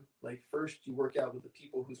I'm saying? Like, first you work out with the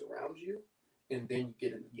people who's around you, and then you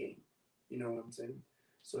get in the game. You know what I'm saying?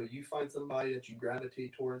 So you find somebody that you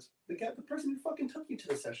gravitate towards, the person who fucking took you to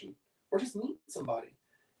the session, or just meet somebody,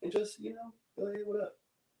 and just, you know, go, hey, what up?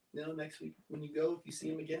 You know, next week when you go, if you see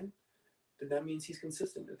him again, then that means he's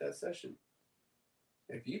consistent at that session.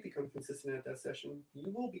 If you become consistent at that session,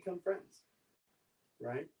 you will become friends,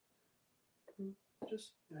 right?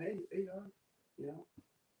 Just, hey, you know,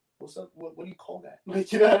 what's up? What do you call that?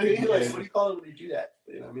 Like, you know what I mean? Like, what do you call it when you do that?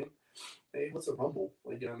 You know what I mean? Hey, what's a rumble?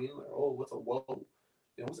 Like, you know what I mean? Like, oh, what's a whoa?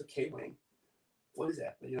 You know, what's a K-wing? What is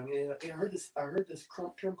that? You know what I mean? Hey, I heard this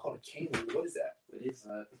term called a K-wing. What is that? What is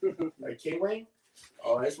that? Like, K-wing?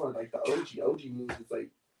 Oh, that's one of, like, the OG moves. It's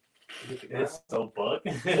like, you hit the ground, It's so bug.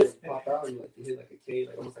 you pop out, and you hit like a K,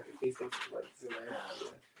 like almost like a K station, like,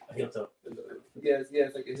 A heel toe. yeah, it's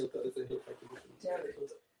like a heel toe. It's a heel toe.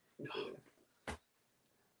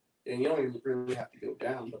 Yeah, you don't even really have to go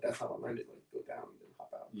down, but that's how I learned it. Like, go down and then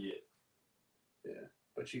hop out. Yeah. Yeah,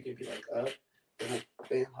 but you can be like up, and like,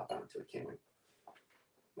 bam, hop out into a K-wing.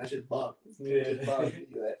 That's just bug. Yeah. Just bug.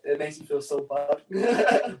 It makes you feel so bugged.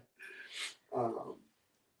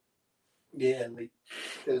 Yeah, like,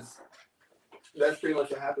 because that's pretty much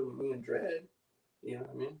what happened with me and Dread. You know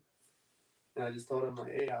what I mean? And I just told him,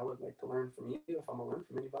 like, hey, I would like to learn from you if I'm gonna learn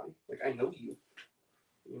from anybody. Like, I know you.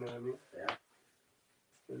 You know what I mean? Yeah.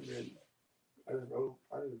 And then I just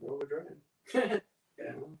rode with Dread. You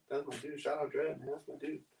know, that's my dude. Shout out Dread, man. That's my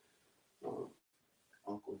dude.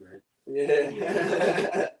 Uncle Dread.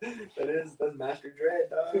 Yeah. That's Master Dread,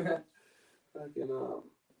 dog. Fucking,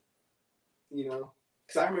 you know,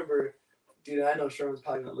 because I remember, dude, I know Sherman's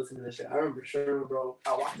probably gonna listen to this shit. I remember Sherman, bro.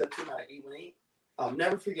 I walked up to him at 818. I'll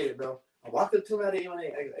never forget it, bro. I walked up to him at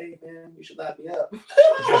 818. I go, hey, man, you should lap me up.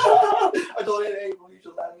 I told him, hey, bro, you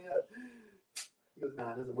should lap me up. He goes,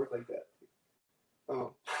 nah, it doesn't work like that.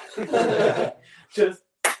 Oh. Just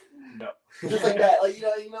no. Just like that. Like, you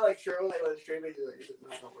know, like Sherman, like, straight face, like, it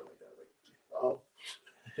doesn't work like that. Like, oh.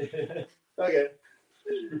 Okay.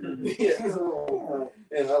 Yeah. So,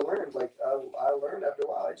 and I learned, like, I learned after a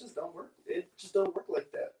while, it just don't work. It just don't work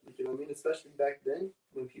like that. You know what I mean? Especially back then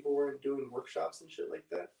when people weren't doing workshops and shit like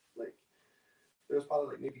that. Like, there was probably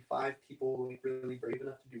like maybe 5 people like really brave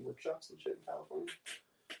enough to do workshops and shit in California.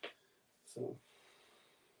 So,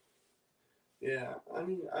 yeah, I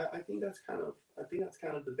mean, I think that's kind of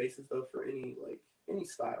the basis though for any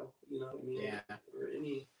style. You know what I mean? Yeah. Or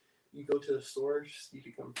any. You go to the source, you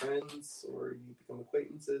become friends, or you become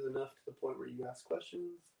acquaintances enough to the point where you ask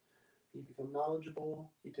questions, you become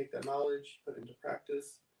knowledgeable, you take that knowledge, put it into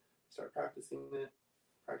practice, start practicing it,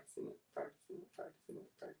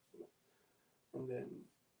 and then,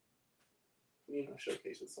 you know,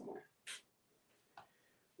 showcase it somewhere.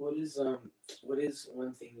 What is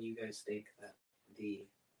one thing you guys think that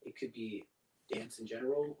it could be dance in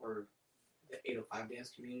general or the 805 dance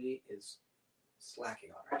community is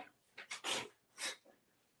slacking on right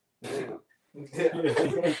now?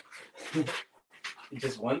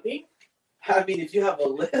 Just one thing? I mean, if you have a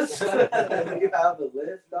list, dog, talk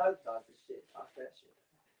the shit. Talk that shit.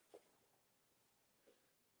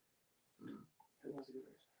 Who wants to do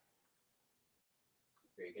first?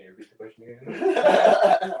 Can you repeat the question again?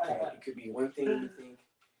 Okay, it could be one thing you think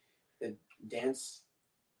that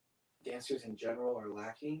dancers in general are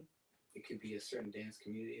lacking. It could be a certain dance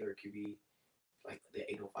community, or it could be like the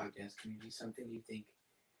 805 dance community. Something you think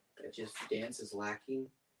that just dance is lacking.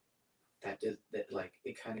 That like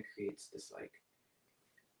it kind of creates this like.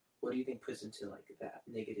 What do you think puts into like that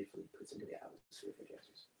negatively puts into the atmosphere for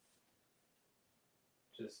dancers?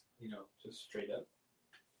 Just, you know, just straight up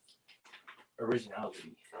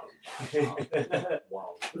originality.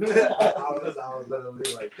 Wow. I was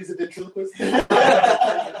literally like, is it ventriloquist?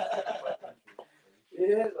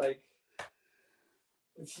 Yeah, like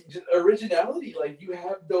just originality. Like you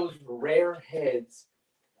have those rare heads,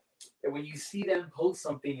 and when you see them post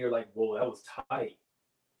something, you're like, "Whoa, that was tight."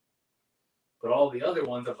 But all the other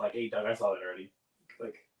ones, I'm like, "Hey, Doug, I saw that already."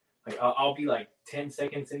 Like, Like I'll be like 10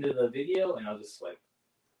 seconds into the video and I'll just like,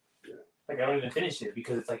 like I don't even finish it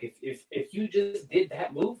because it's like if you just did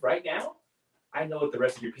that move right now, I know what the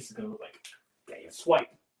rest of your piece is gonna look like. Yeah, you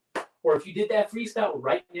swipe. Or if you did that freestyle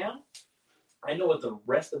right now, I know what the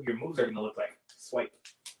rest of your moves are gonna look like. Swipe.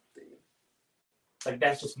 Like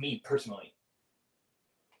that's just me personally.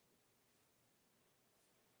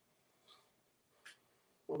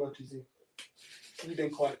 What about you, Z? You've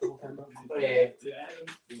been quiet the whole time, bro. Yeah,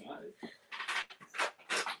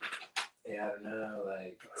 I don't know,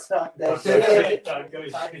 like. Talk that Talk shit. Talk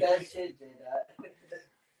Talk that shit, J-Dot.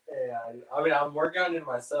 Yeah, I mean, I'm working on it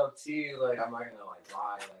myself too. Like, I'm not gonna like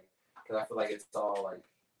lie, like, because I feel like it's all like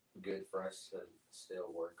good for us to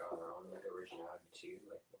still work on our own like originality too,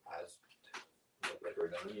 like as like we're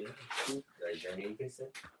done, you know, like journey, you can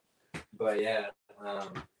say. But yeah,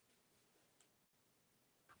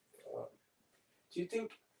 Do you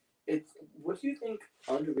think it's? What do you think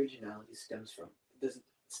unoriginality stems from? Does it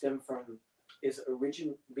stem from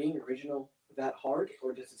being original that hard,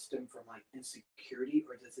 or does it stem from like insecurity,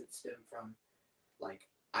 or does it stem from like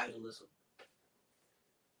idolism?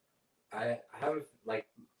 I have like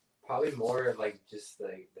probably more of like just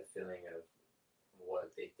like the feeling of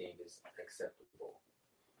what they think is acceptable,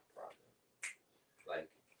 probably like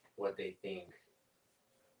what they think.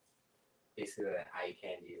 Basically, like eye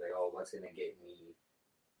candy, like, oh, what's gonna get me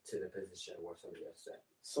to the position where somebody else at?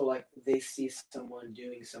 So like they see someone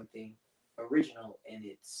doing something original and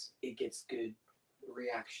it gets good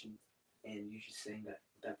reaction, and you're just saying that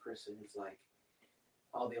that person is like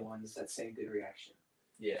all they want is that same good reaction.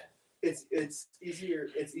 Yeah, It's easier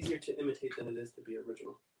to imitate than it is to be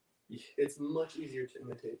original. It's much easier to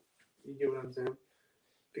imitate. You get what I'm saying?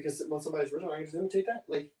 Because when somebody's original, I can just imitate that.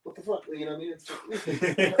 Like, what the fuck? You know what I mean? It's done.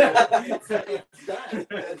 It's done.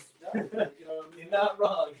 You know what I mean? You're not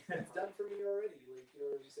wrong. It's done for me already. Like, you know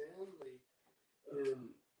what I'm saying? Like,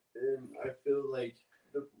 and I feel like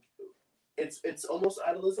it's almost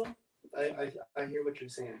idolism. I hear what you're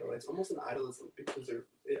saying, though. It's almost an idolism because it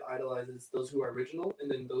idolizes those who are original and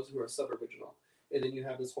then those who are sub-original, and then you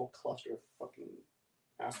have this whole cluster of fucking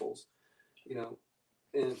assholes, you know.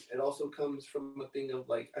 And it also comes from a thing of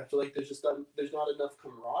like, I feel like there's not enough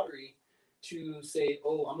camaraderie to say,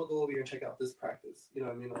 oh, I'm gonna go over here and check out this practice, you know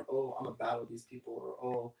what I mean? Or oh, I'm gonna battle these people, or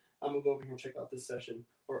oh, I'm gonna go over here and check out this session,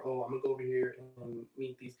 or oh, I'm gonna go over here and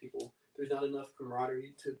meet these people. There's not enough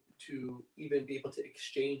camaraderie to even be able to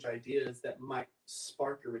exchange ideas that might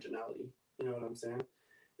spark originality. You know what I'm saying?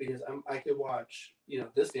 Because I could watch, you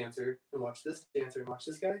know, this dancer and watch this dancer and watch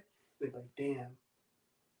this guy, and be like, damn.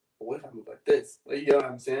 But what if I move like this? Like, you know what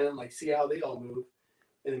I'm saying? Like, see how they all move,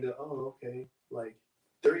 and then go, oh, okay. Like,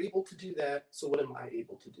 they're able to do that, so what am I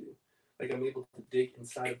able to do? Like, I'm able to dig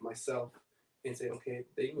inside of myself and say, okay,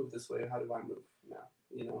 they move this way. How do I move now?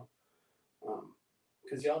 You know,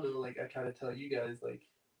 because y'all know, like, I try to tell you guys, like,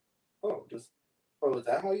 oh, is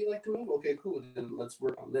that how you like to move? Okay, cool. Then let's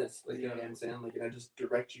work on this. Like, you know what I'm saying? Like, and I just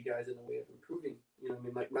direct you guys in a way of improving. You know what I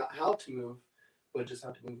mean? Like, not how to move, but just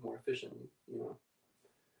how to move more efficiently. You know.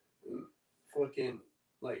 Fucking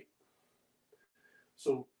like,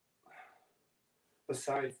 so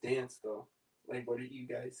besides dance though, like what do you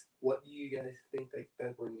guys think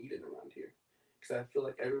that we're needed around here? Because I feel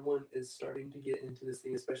like everyone is starting to get into this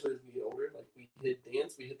thing, especially as we get older. Like we hit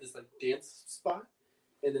this like dance spot,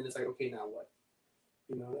 and then it's like, okay, now what?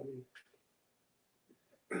 You know what I mean?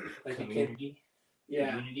 Like Community.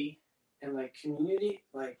 Yeah. Community. And like community,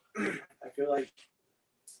 like I feel like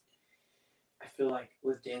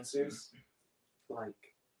with dancers,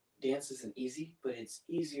 like dance isn't easy, but it's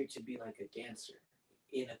easier to be like a dancer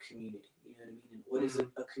in a community. You know what I mean? And what is a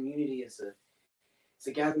community? It's a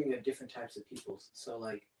gathering of different types of people. So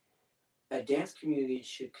like a dance community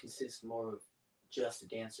should consist more of just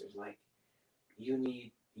dancers. Like you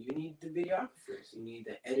need the videographers, you need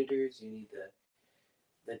the editors, you need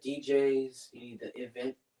the DJs, you need the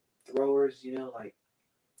event throwers, you know, like,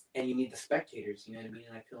 and you need the spectators, you know what I mean?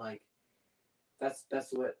 And I feel like that's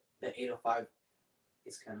what the 805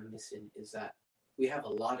 is kind of missing, is that we have a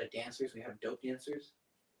lot of dancers, we have dope dancers,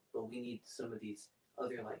 but we need some of these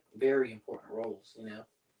other like very important roles, you know?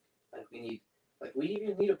 Like we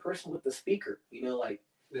even need a person with the speaker, you know, like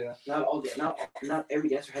not every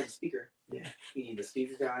dancer has a speaker. Yeah. You need the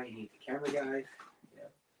speaker guy, you need the camera guy, you know.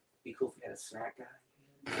 Be cool if we had a snack guy.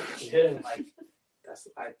 Yeah. Like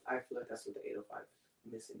I feel like that's what the 805 is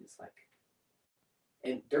missing. It's like,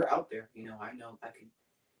 and they're out there, you know. I know I could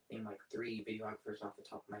name like 3 videographers off the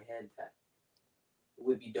top of my head that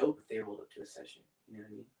would be dope if they rolled up to a session. You know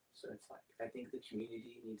what I mean? So it's like I think the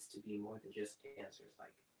community needs to be more than just dancers.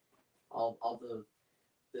 Like all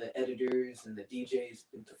the editors and the DJs,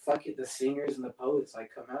 and the singers and the poets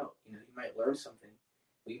like come out. You know, you might learn something.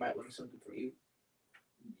 We might learn something from you.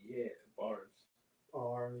 Yeah, bars.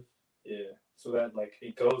 Or Yeah. So that like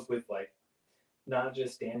it goes with like not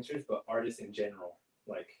just dancers but artists in general.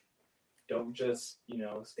 Like don't just,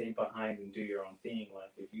 stay behind and do your own thing.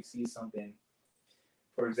 Like if you see something,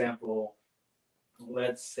 for example,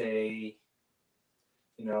 let's say,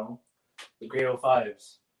 the Grade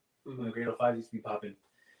 05s. When the Grade 05s used to be popping.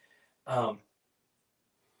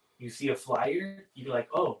 You see a flyer, you'd be like,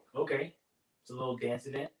 oh, okay. It's a little dance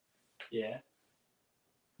event. Yeah.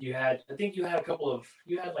 I think you had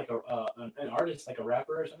like an artist, like a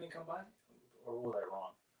rapper or something come by? Or was I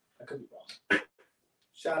wrong? I could be wrong.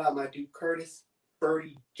 shout out my dude Curtis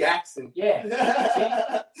Birdie Jackson.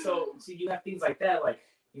 Yeah. So you have things like that, like,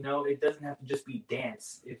 it doesn't have to just be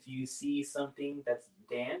dance. If you see something that's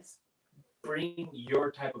dance, bring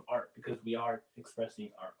your type of art because we are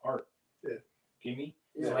expressing our art. Yeah. Get me?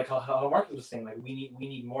 Yeah. So like how Marcus was saying, like we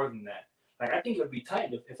need more than that. Like I think it would be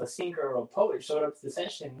tight if a singer or a poet showed up to the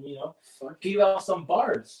session, give out some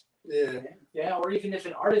bars. Yeah. Yeah, or even if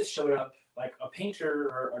an artist showed up, like a painter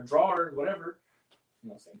or a drawer, whatever,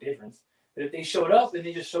 same difference. But if they showed up and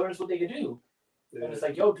they just showed us what they could do, and it's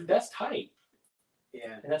like, yo, dude, that's tight.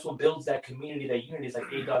 Yeah. And that's what builds that community, that unity. It's like,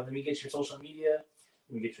 hey, dog, let me get your social media,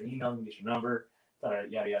 let me get your email, let me get your number, yada,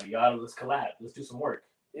 yada, yada. Let's collab. Let's do some work.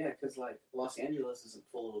 Yeah, because like Los Angeles isn't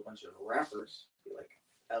full of a bunch of rappers. Like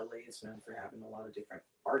LA is known for having a lot of different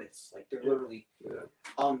artists. Like they're literally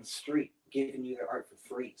on the street giving you their art for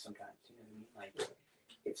free sometimes. You know what I mean?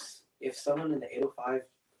 Like if someone in the 805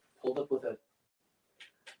 pulled up with a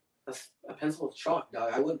pencil of chalk,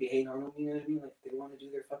 dog, I wouldn't be hating on them. You know what I mean? Like they want to do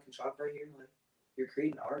their fucking chalk right here. Like you're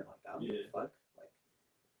creating art like that. Yeah. Fuck. Like.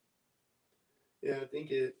 Yeah, I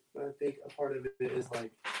think a part of it is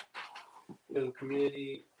like, the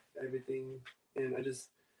community, everything, and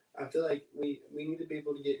I feel like we need to be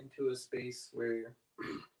able to get into a space where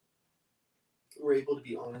we're able to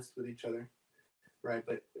be honest with each other, right?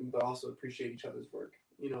 But also appreciate each other's work.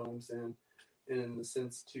 You know what I'm saying? And in the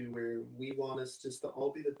sense to where we want us just to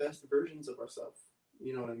all be the best versions of ourselves.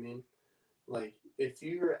 You know what I mean? Like if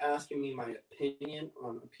you're asking me my opinion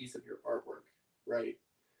on a piece of your artwork, right?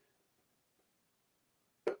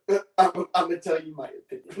 I'm gonna tell you my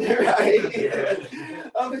opinion,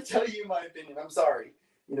 right? I'm gonna tell you my opinion. I'm sorry,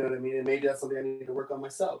 you know what I mean. And maybe that's something I need to work on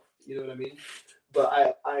myself. You know what I mean.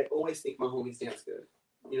 But I always think my homies dance good.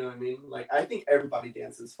 You know what I mean. Like I think everybody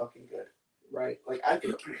dances fucking good, right? Like I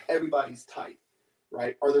think everybody's tight,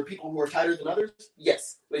 right? Are there people who are tighter than others?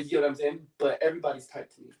 Yes, like you know what I'm saying. But everybody's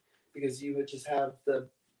tight to me because you would just have the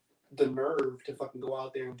nerve to fucking go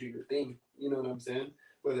out there and do your thing. You know what I'm saying?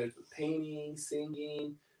 Whether it's painting,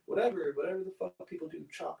 singing, whatever the fuck people do,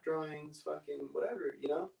 chalk drawings, fucking whatever,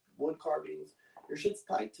 wood carvings. Your shit's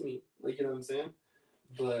tight to me, like you know what I'm saying.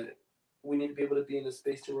 But we need to be able to be in a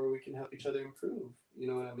space to where we can help each other improve. You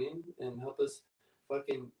know what I mean? And help us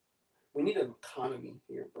fucking. We need an economy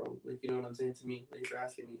here, bro. Like you know what I'm saying to me. Like you're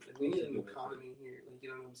asking me. Like we need an economy here. Like you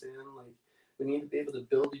know what I'm saying. Like we need to be able to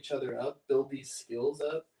build each other up, build these skills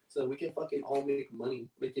up, so that we can fucking all make money.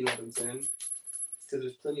 Like you know what I'm saying. Because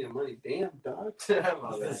there's plenty of money. Damn, dog. This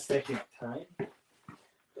is the second time.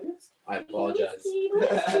 I apologize.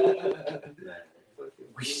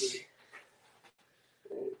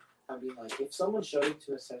 I mean, like, if someone showed up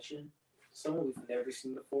to a session, someone we've never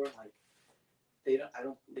seen before, like, they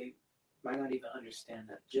might not even understand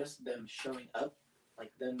that just them showing up,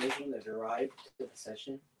 like, them making the drive to the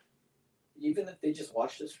session, even if they just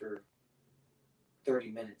watched us for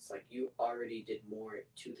 30 minutes, like, you already did more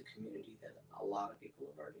to the community than a lot of people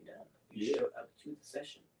have already done. You showed up to the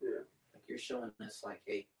session. Yeah. Like, you're showing us, like,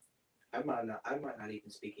 hey, I might not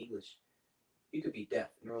even speak English. You could be deaf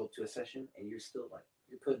and roll up to a session, and you're still, like,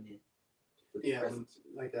 you're putting in. Yeah,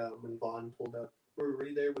 when Vaughn pulled up. Were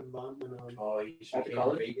you there when Vaughn went on? Oh, he At the came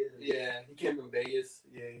college? to Vegas? Yeah, he came from Vegas.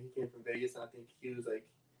 And I think he was like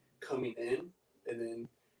coming in, and then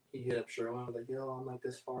he hit up Sherwin. Was like, "Yo, I'm like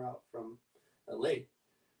this far out from LA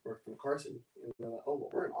or from Carson," and they're like, "Oh, well,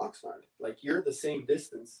 we're in Oxnard. Like, you're the same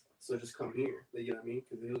distance, so just come here." Like, you know what I mean?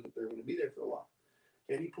 Because they're going to be there for a while.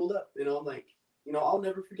 And he pulled up, and I'm like, I'll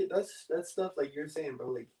never forget that stuff. Like you're saying, bro.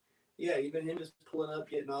 Like, yeah, even him just pulling up,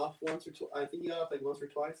 getting off once or twice. I think he got off like once or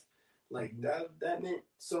twice. Like that meant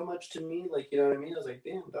so much to me. Like, you know what I mean? I was like,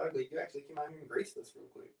 damn, dog. Like, you actually came out here and graced us real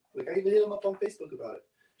quick. Like, I even hit him up on Facebook about it.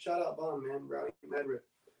 Shout out Bomb, man. Rowdy Madrip.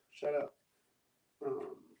 Shout out.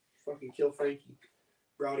 Fucking Kill Frankie.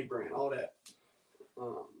 Rowdy Brand. All that.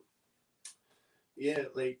 Yeah,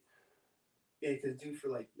 like, yeah, because dude, for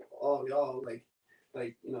like all y'all, like,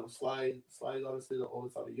 like, you know, Sly's obviously the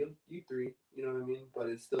oldest out of you three, you know what I mean? But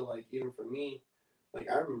it's still like, even for me, like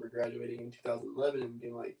I remember graduating in 2011 and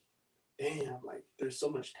being like, damn, like there's so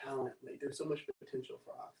much talent, like there's so much potential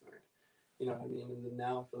for Oxnard, you know what I mean? And then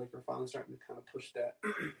now I feel like we're finally starting to kind of push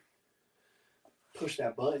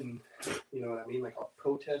that button, you know what I mean? Like our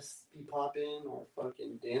protests be popping, our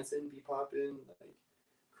fucking dancing be popping, like our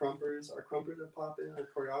crumpers are popping, our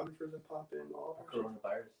choreographers are popping, all of our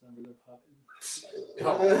Coronavirus numbers are popping.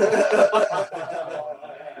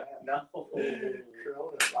 No.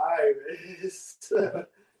 Coronavirus.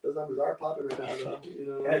 Those numbers are popping right now, though. You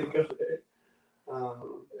know. Had to go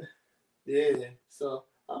there. Yeah. So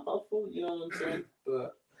I'm hopeful. You know what I'm saying?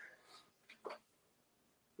 But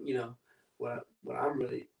you know what I'm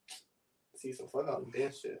really see. So fuck all the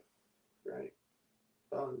dance shit, right?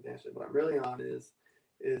 Fuck all the dance shit. What I'm really on is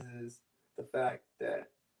the fact that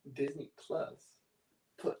Disney Plus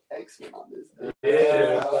put X-Men on this.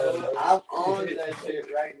 Yeah. I'm on that shit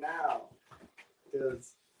right now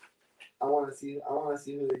because I want to see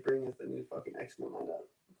who they bring as the new fucking X-Men lineup.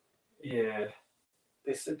 Yeah.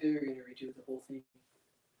 They said they were gonna redo the whole thing.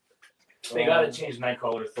 They gotta change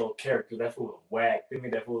Nightcrawler's whole character. That fool was whack. They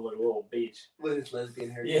made that fool look a little bitch. With his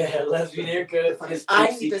lesbian haircut. Yeah, lesbian haircut. His I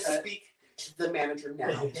pixie need to cut. speak to the manager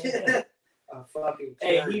now. A fucking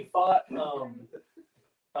Hey, Karen. he fought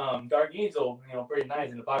Dark Angel, you know, pretty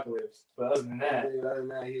nice in Apocalypse. But other than that, Other than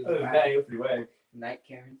that, he was he was pretty whack. Night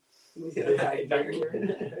Karen. Yeah, Dark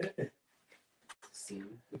Karen.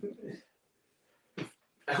 Scene.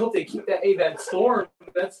 I hope they keep that. Hey, that storm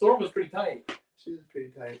was pretty tight. She was pretty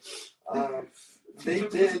tight. They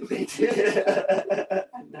did.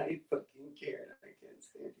 Night fucking Karen. I can't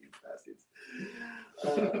stand you bastards.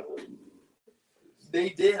 They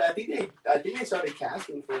did. I think they started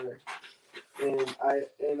casting for her, and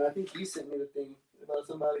I think you sent me the thing about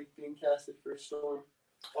somebody being casted for Storm.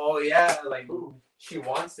 Oh yeah, like she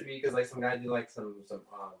wants to be because like some guy did like some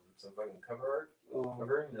fucking cover art of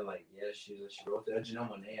her, and they're like, yeah, she wrote the Janelle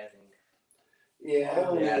Monáe, I think. Yeah.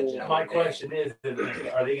 Oh, Yeah, my question is,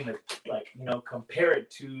 are they gonna compare it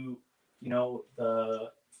to,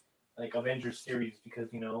 the Avengers series, because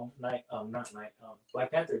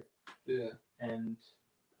Black Panther Yeah. and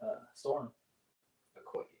Storm.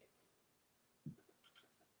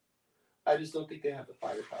 I just don't think they have the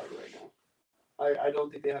firepower right now. I don't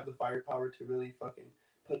think they have the firepower to really fucking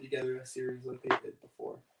put together a series like they did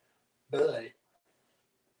before. But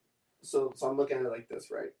so I'm looking at it like this,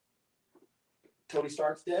 right? Tony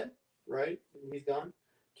Stark's dead, right? He's gone.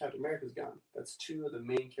 Captain America's gone. That's two of the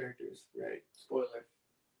main characters, right? Spoiler.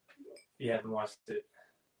 You haven't watched it.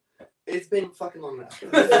 It's been fucking long enough.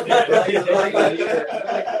 It's Yeah.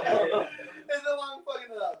 been long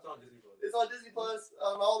fucking enough. It's on Disney Plus.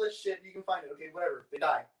 All this shit, you can find it. Okay, whatever. They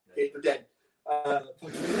die. Okay, they're dead. Okay.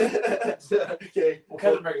 Well,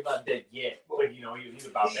 Captain America's not dead yet, but he's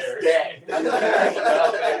about He's there. dead. He's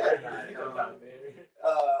about there.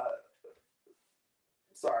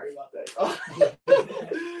 Sorry about that.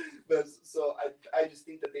 But so I just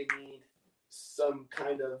think that they need some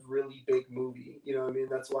kind of really big movie. You know what I mean?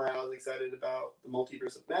 That's why I was excited about the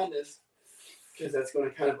Multiverse of Madness, because that's going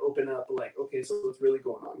to kind of open up like, okay, so what's really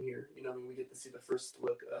going on here? You know what I mean? We get to see the first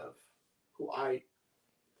look of who I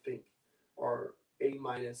think are A-,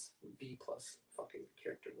 B+ fucking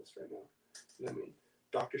character list right now. You know what I mean?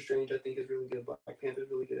 Doctor Strange, I think, is really good. Black Panther is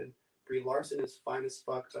really good. Brie Larson is fine as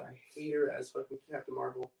fuck, but I hate her as fucking Captain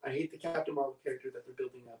Marvel. I hate the Captain Marvel character that they're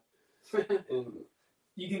building up. And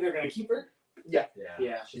You think they're gonna keep her? Yeah.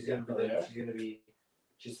 She's She's there.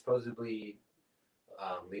 She's supposedly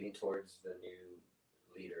leading towards the new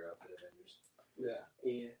leader of the Avengers. yeah.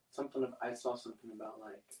 I saw something about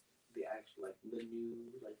the actual the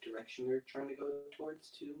new direction they're trying to go towards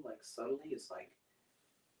too. Subtly, it's like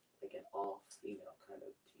an all female kind of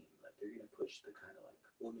team. They're gonna push the kind of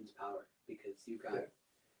women's power, because you got you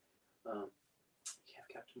have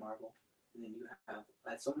Captain Marvel, and then you have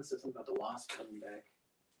someone said something about the Wasp coming back,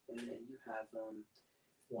 and then you have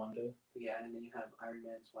Wanda. yeah, and then you have Iron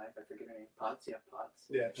Man's wife. I forget her name. Potts. Yeah, Potts.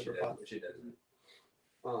 Yeah, She Pepper does. Potts. She does.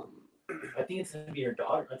 I think it's gonna be her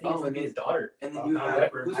daughter. I think it's Oh, gonna be his daughter. And then you Not have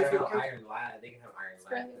Pepper. who's I your don't know, favorite? Iron Lad. They can have Iron Lad.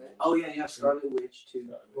 Scarlet Witch. Oh yeah, you have Scarlet Witch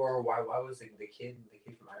too. Or why was the kid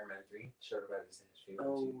from Iron Man 3 showed up as his favorite?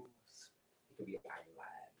 Oh. It could be Iron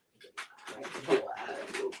Lad.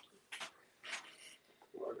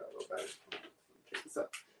 Well, I gotta go back. Check this out.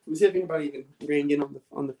 Let me see if anybody even ran in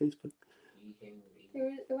on the Facebook.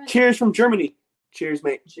 It went- Cheers from Germany. Cheers,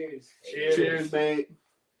 mate. Cheers. Cheers. mate.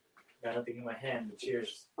 Got nothing in my hand, but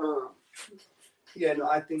cheers. Yeah, no,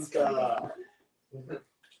 I think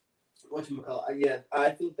whatchamacallit? Yeah, I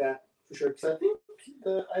think that For sure, because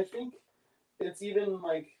I think it's even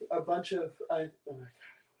like a bunch of I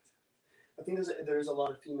think there's a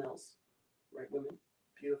lot of females, right? Women,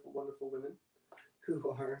 beautiful, wonderful women, who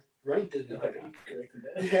are running Disney right now.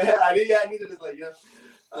 Yeah, I needed to like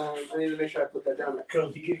I need to make sure I put that down there.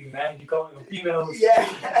 Girls, you getting mad? You calling them females?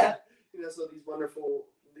 Yeah. So these wonderful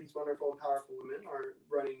and powerful women are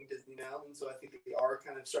running Disney now, and so I think they are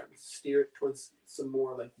kind of starting to steer it towards some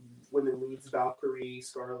more like women leads: Valkyrie,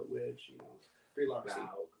 Scarlet Witch, Brie Larson.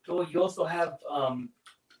 Wow. So you also have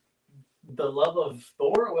the Love of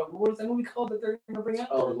Thor. What was that movie called that they're gonna bring out?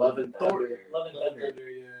 Oh, Love and Thor. Thunder. Love and Thunder.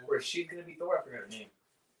 Yeah. Where she's gonna be Thor. I forgot her name.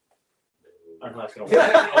 I'm not gonna.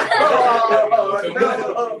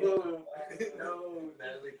 No,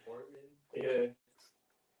 Natalie Portman. Yeah.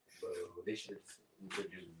 So they should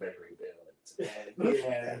introduce Beverly Bell.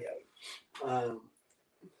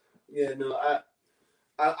 Yeah. No,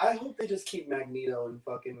 I hope they just keep Magneto and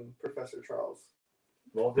fucking Professor Charles.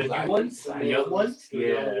 Well, the new ones, the young ones,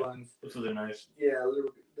 those are nice. Yeah,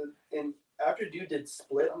 and after dude did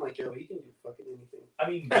Split, I'm like, yo, he can do fucking anything. I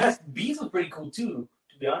mean, Beast was pretty cool too,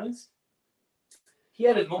 to be honest. He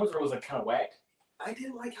had his moments where it was like kind of whack. I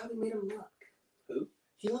didn't like how they made him look. Who?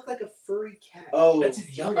 He looked like a furry cat. Oh, that's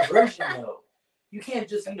his younger version though. You can't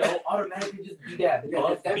just automatically just be that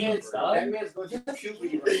buff beast, dog. That man's going through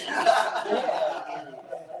puberty right now.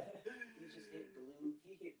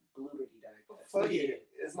 He hit puberty, dog. Funny,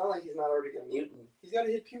 it's not like he's not already a mutant. He's got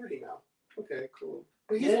to hit puberty now. Okay, cool.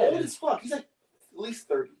 But he's Yeah. old as fuck. He's like at least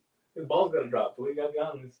 30. His balls gotta drop. We gotta be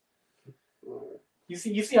honest. You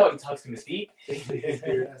see how he talks to Mystique? His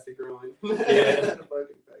beard has to grow in. Yeah.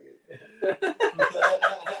 Fucking faggot.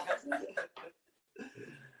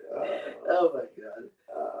 Oh my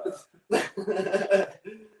god.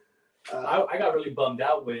 I got really bummed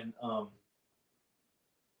out when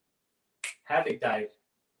Havoc died.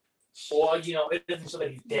 Well, it doesn't show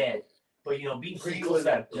that he's dead, but being pretty close to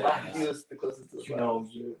that blast, He was the closest to the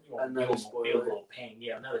you Another feel a spoiler. little pain.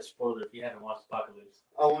 Yeah, another spoiler if you haven't watched Apocalypse.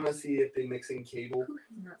 I want to see if they mix in Cable. Who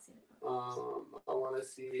has not seen it? I want to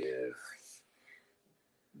see if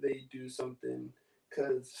they do something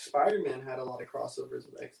because Spider-Man had a lot of crossovers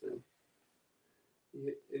with X-Men.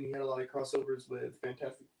 And he had a lot of crossovers with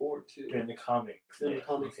Fantastic Four too. In the comics. In the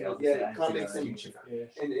comics, I was yeah, gonna say, comics I and- didn't see that.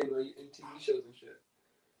 Yeah. And in TV shows and shit.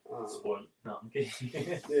 Spoiler. No, I'm kidding.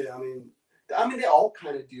 Yeah, I mean they all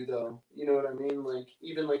kind of do though. You know what I mean? Like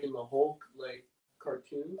even like in the Hulk like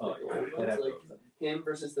cartoons, Oh, like, the yeah. old ones, like him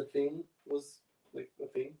versus the Thing was like a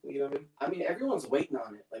thing. You know what I mean? I mean, everyone's waiting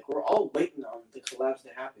on it. Like we're all waiting on the collabs to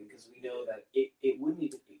happen because we know that it wouldn't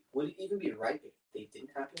even would it even be right if they didn't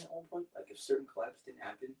happen at one point. Like if certain collabs didn't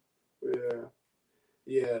happen.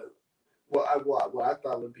 Yeah. What I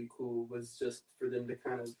thought would be cool was just for them to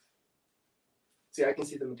kind of see. I can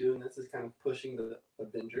see them doing this as kind of pushing the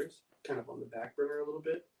Avengers kind of on the back burner a little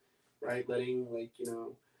bit, right? Letting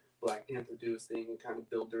Black Panther do his thing and kind of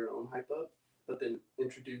build their own hype up, but then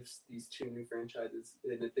introduce these two new franchises.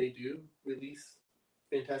 And if they do release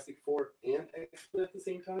Fantastic Four and X-Men at the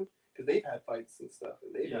same time, because they've had fights and stuff,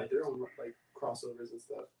 and they've had their own like crossovers and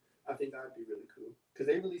stuff. I think that would be really cool because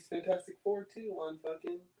they released Fantastic Four too on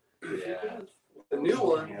fucking the new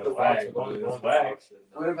one. Yeah, the whack.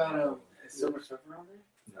 What about Silver Surfer on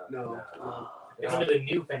there? No. It's under the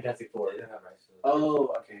new Fantastic Four.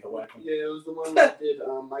 Oh, okay. The whack. Yeah, it was the one that did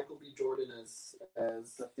Michael B. Jordan as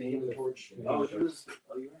The Thing. Human Torch. Oh, he was.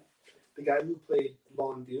 Oh, you're right. The guy who played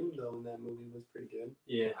Von Doom though in that movie was pretty good.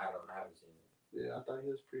 Yeah. I haven't seen it. Yeah, I thought he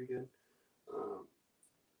was pretty good.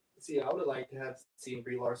 See, I would have liked to have seen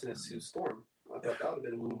Brie Larson as Sue Storm. I thought that would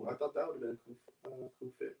have been cool. I thought that would have been a cool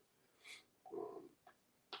fit.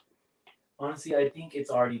 Honestly, I think it's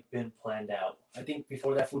already been planned out. I think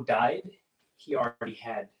before that fool died, he already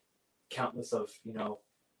had countless of,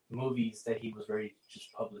 movies that he was ready to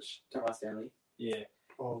just publish. Talking about Stanley. Yeah.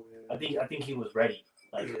 Oh yeah. I think he was ready.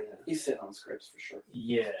 Like, He's sitting on scripts for sure.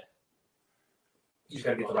 yeah. You just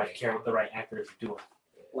gotta get the right character, the right actors to do it.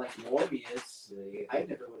 Like Morbius, I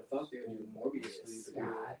never would have thought they would do Morbius movie.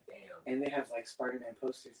 God damn. And they have like Spider-Man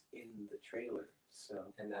posters in the trailer. So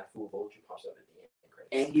And that fool Vulture pops up at the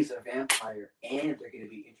end. and he's a vampire, and they're gonna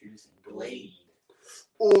be introducing Blade.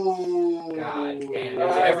 Oh. God damn.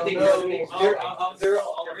 Everything- everything's- They're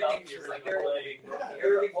all everything's just like they're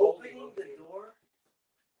They're opening the door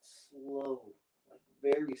slow, like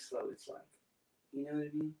very slow. It's like, you know what I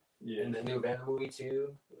mean? Yeah. And the new Venom movie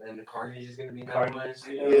too. And the Carnage is gonna be Carnage,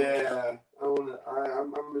 Yeah,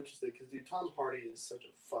 I'm interested because dude, Tom Hardy is such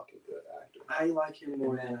a fucking good actor. I like him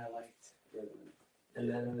more than I liked the other one. And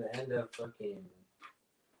then in the end of fucking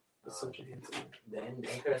It's such a handsome man. Then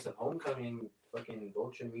Anchoress of Homecoming, fucking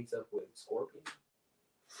Vulture meets up with Scorpion.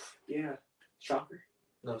 Yeah. Shocker.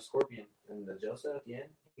 No, Scorpion. And the jail cell at the end,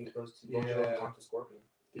 he goes to Yeah. talk to Scorpion.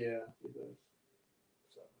 Yeah, he does.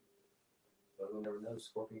 So, but we'll never know.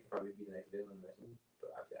 Scorpion could probably be the next villain.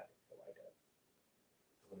 But I doubt it. I doubt it.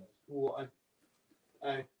 Who knows? Well,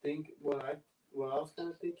 I think what I was kind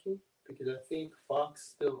of thinking, because I think Fox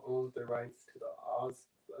still owns the rights to the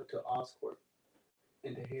Oscorp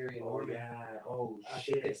and to Harry and Oh Norman. yeah. Oh I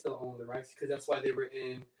think they shit. still own the rights because that's why they were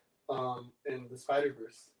in the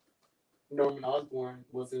Spider-Verse. Norman Osborn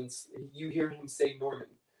was in. You hear him say Norman,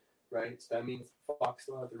 right? So that means Fox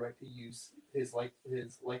still had the right to use his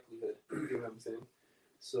likelihood. You know what I'm saying?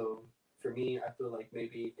 So for me, I feel like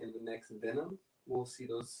maybe in the next Venom, we'll see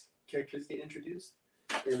those characters get introduced.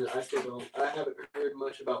 And I still don't. I haven't heard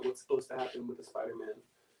much about what's supposed to happen with the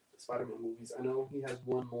Spider-Man movies. I know he has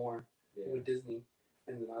one more Yeah. with Disney,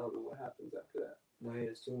 and then I don't know what happens after that. No, he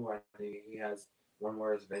has two more. I think he has one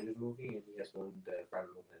more as Avengers movie, and he has one the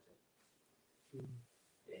Spider-Man movie. That's it.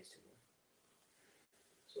 Yeah, it's two more.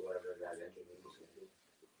 So whatever that Avengers movie is gonna do,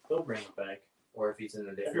 They'll bring it back. or if he's in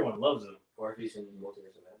a different, Everyone loves him. or if he's in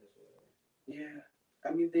Multiverse of Madness or whatever. Yeah.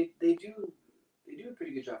 I mean, they do a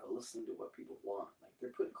pretty good job of listening to what people want. Like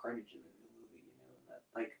they're putting Carnage in the new movie. You know, that,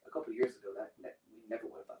 like a couple of years ago, that we never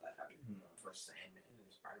would have thought that happened. For Sandman and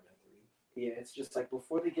Spider-Man 3. Yeah, it's just like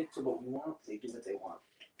before they get to what we want, they do what they want.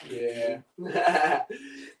 Yeah.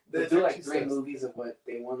 They'll do like 3 movies of what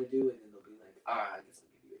they want to do, and then they'll be like, I guess I'll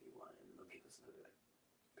give you what you want, and then they'll give us another like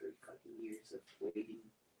 30 fucking years of waiting.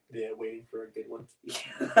 Yeah, waiting for a good one.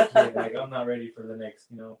 Yeah, like I'm not ready for the next,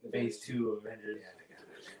 phase 2 of Avengers.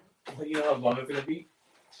 You know how long it's gonna be?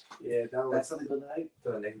 Yeah, that was. That's something to like.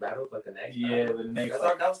 For the next battle, like the next. Yeah, battle. the next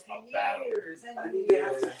That's that was a battle. years. I think they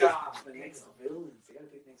have to pick the next villains. They gotta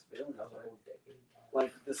pick next villains. That was a whole decade.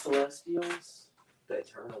 Like the Celestials, The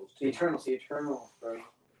Eternals. the Eternals, bro.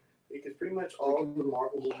 Because pretty much all of the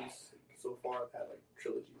Marvel movies so far have had like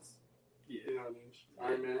trilogies. Yeah. You know what I mean?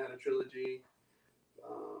 Iron Man had a trilogy.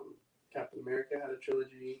 Captain America had a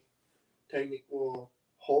trilogy.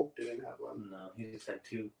 Hulk didn't have one. No, he just had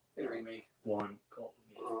 2. They remake. 1 called.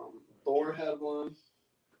 Thor had one.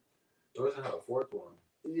 There wasn't a fourth one.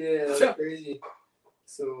 Yeah, that's crazy.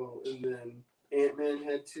 So, and then Ant-Man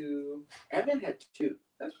had 2. Ant-Man had 2.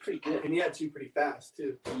 That's pretty good. And he had 2 pretty fast,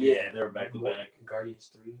 too. Yeah, they're back to back. Guardians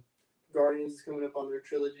 3. Guardians is coming up on their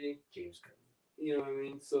trilogy. James Gunn. You know what I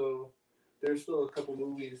mean? So there's still a couple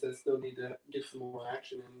movies that still need to get some more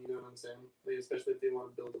action in, you know what I'm saying? Like, especially if they want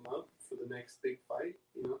to build them up for the next big fight,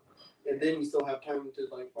 you know? And then you still have time to,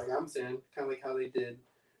 like I'm saying, kind of like how they did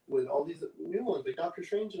with all these new ones, like Doctor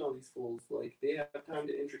Strange and all these fools. Like, they have time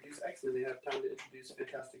to introduce X-Men. They have time to introduce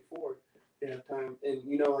Fantastic Four. They have time, and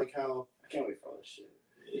you know, like how... I can't wait for all this shit.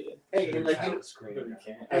 Yeah. Hey, and like, Out you, of screen. Really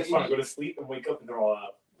can't. I just want to go to sleep and wake up and they're all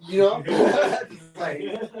out. you know? Like,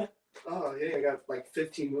 oh, yeah, I got like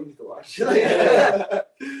 15 movies to watch. Yeah,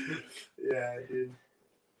 dude.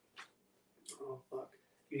 Oh, fuck.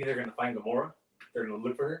 Either they're gonna find Gamora, they're gonna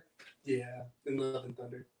look for her. Yeah, in Love and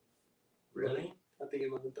Thunder. Really? I think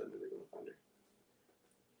in Love and Thunder they're gonna find her.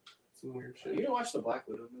 Some weird You shit. didn't watch the Black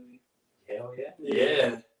Widow movie? Hell yeah.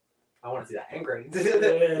 Yeah. I want to see that hand grenade.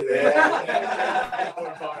 Yeah.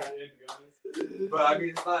 But I mean,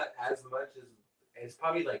 it's not as much as it's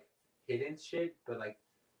probably like hidden shit, but like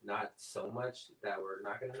not so much that we're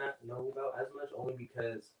not gonna not know about as much. Only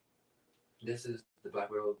because this is the Black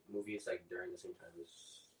Widow movie. It's like during the same time as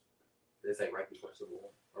it's like right before Civil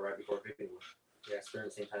War or right before Infinity War. Yeah, it's during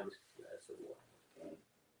the same time as Civil War.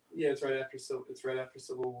 Yeah, it's right after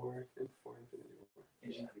Civil War and before Infinity War.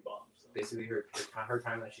 And she bombs. Basically, her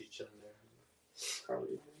time that she's chilling there.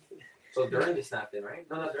 Carly. So during the snap, then, right?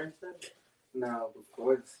 No, not during the snap. No,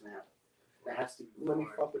 before the snap. That has to be Let me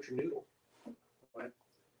before. fuck with your noodle. What?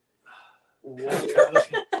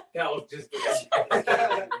 That was just. Let me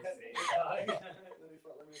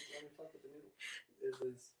fuck with the noodle.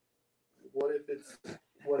 Is what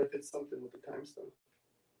if it's something with the time stone?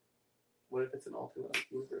 What if it's an alternate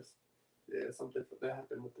universe? Yeah, something that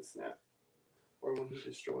happened with the snap, or when he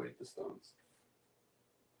destroyed the stones.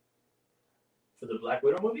 For the Black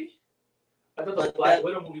Widow movie? I thought the Black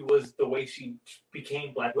Widow movie was the way she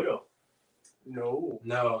became Black Widow. No.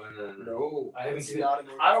 No. I haven't It's seen it. not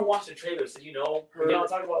I don't watch the trailers, so you know. When y'all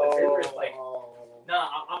talk about the trailers, like, nah,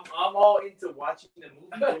 I'm all into watching the movie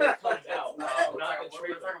when it comes out, not the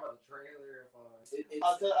trailer. We're talking about the trailer.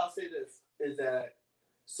 I'll say this is that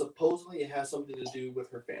supposedly it has something to do with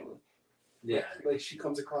her family. Yeah. Like she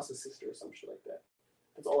comes across a sister or some shit like that.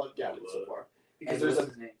 That's all I've gathered so far. Because And there's what's a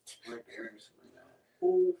his name? Rick Aaron or something like that.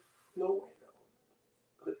 oh no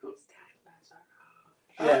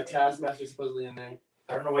Yeah, Taskmaster's supposedly in there.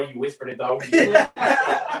 I don't know why you whispered it, dog.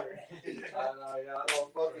 I don't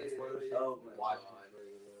know, fuck it. Oh my Watch god.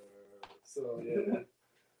 So yeah.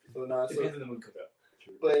 So nah, so, Depends on the mood comes up.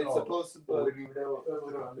 but it's supposed to.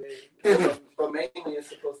 But mainly it's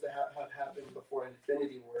supposed to have happened before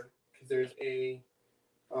Infinity War because there's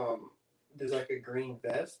like a green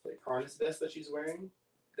vest, like harness vest that she's wearing,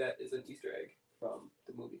 that is an Easter egg from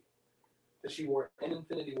the movie that she wore in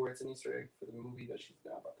Infinity War. It's an Easter egg for the movie that she's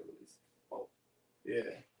now about to release. Oh,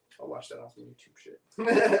 yeah, I'll watch that on some YouTube shit.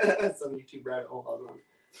 Some YouTube rabbit hole I was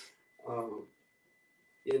on.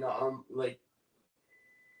 You know, I'm like,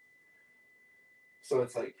 so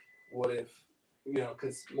it's like, what if, you know,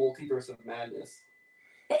 because multiverse of madness.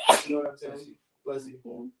 You know what I'm saying? Bless you.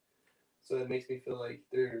 Yeah. So it makes me feel like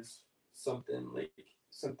there's something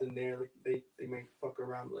there. Like they may fuck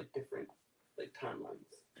around with, like, different like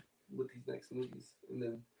timelines with these next movies, and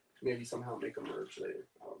then maybe somehow make them merge later.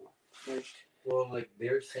 I don't know. Merged. Well, like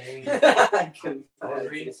they're saying, I can. I was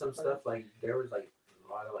reading some stuff like there was like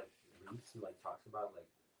a lot of like leaks and like talks about like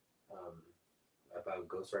about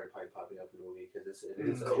Ghost Rider probably popping up in the movie because it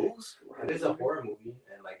is a horror movie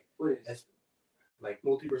and like What is? it's like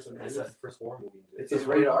Multiverse of it's madness. the first horror movie. It's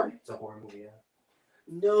rated R? It's a horror movie, yeah.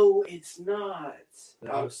 No, it's not.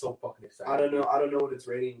 And I was so fucking excited. I don't know what its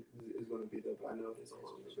rating is going to be though, but I know it is a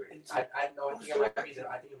horror movie. I think it might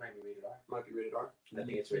be rated R. Might be rated R. I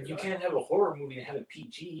think it's But rated you R. can't have a horror movie and have it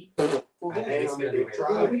PG. I Hey, think it's I'm gonna gonna be rated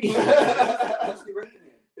try. R.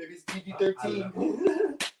 Maybe it's PG-13.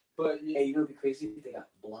 But Hey, you know what'd be crazy? They got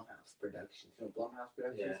Blumhouse Productions. You know what Blumhouse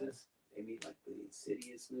Productions Yeah. is? They made like the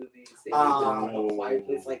Insidious movies. They made the Quiet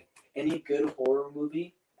Place. Like any good horror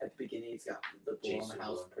movie, at the beginning it's got the Jason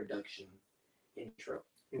Blumhouse Bourne. production intro.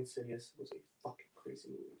 Insidious was a fucking crazy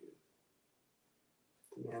movie, dude.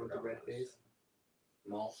 The man with the red face.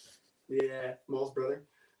 Mall. Yeah, Maul's brother.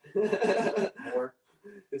 More.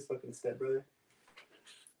 His fucking stepbrother.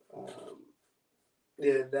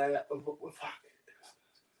 Yeah, that. Fuck.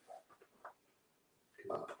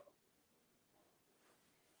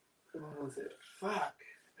 What was it? Fuck. I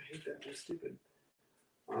hate that. They're stupid.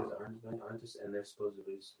 Aren't just and they're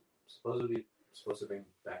supposedly supposed to bring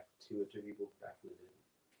back 2 or 3 people back from the dead,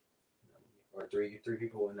 or three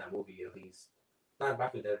people in that movie at least. Not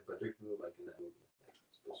back from the dead, but 3 people like in that movie.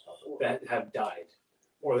 That have died.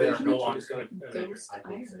 Or they are no longer going to. Ghost I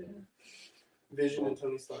think so. Iron. Vision and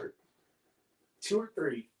Tony Stark. 2 or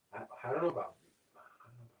 3. I don't know about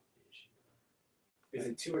Vision.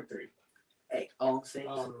 Is it 2 or 3? Hey, all I'm saying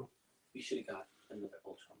I is don't know. we should have got another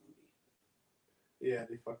Ultron movie. Yeah,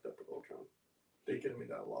 they fucked up with Ultron. They could have made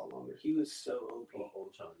that a lot longer. He was so OP.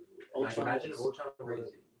 Ultron. Ultron Imagine was- Ultron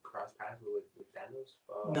cross paths with Thanos.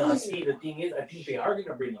 No, see, the thing is, I think they are going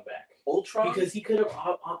to bring him back. Ultron? Because he could have,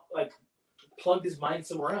 like, plugged his mind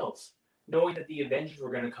somewhere else, knowing that the Avengers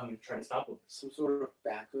were going to come and try to stop him. some sort of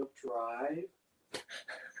backup drive.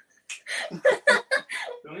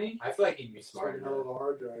 Don't he? I feel like he'd be Smart smart hell enough. of a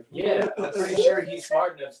hard drive. Yeah, I'm pretty sure he's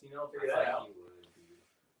smart enough to, I figure feel that like out. he would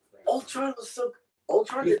be. Ultron was so.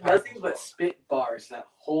 Ultron did nothing but spit bars that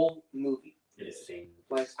whole movie. Insane.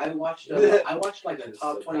 Like I watched like a It's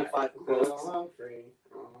top so 25 bad. quotes. I'm free.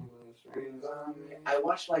 I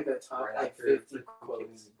watched like a top Right like after 50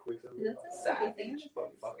 quotes. That's a happy thing.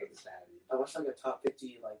 Fucking savage. I watched like a top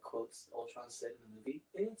 50 like quotes Ultron said in the movie,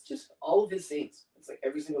 and it's just all of his scenes. It's like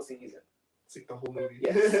every single scene he's in. It's like the whole movie.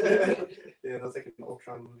 Yes. Yeah, that's like an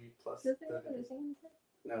Ultron movie plus. Does it have the same thing?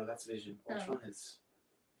 No, that's Vision. Oh. Ultron is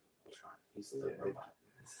Ultron. He's the Yeah. robot.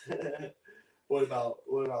 What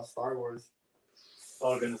about Star Wars? I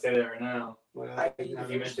was going to say that right now. I You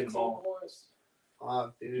mentioned them all.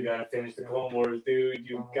 Ah, You dude, got to finish the Clone Wars, dude.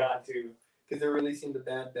 You got to. because they're releasing the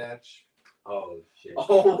Bad Batch. Oh shit.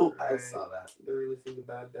 Oh, I Right. saw that. They're releasing the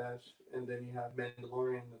Bad Batch, and then you have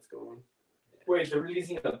Mandalorian that's going. Wait, they're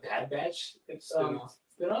releasing a Bad Batch Spin-off.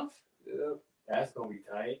 spin-off? Yeah. That's going to be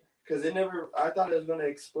tight. Because I thought it was going to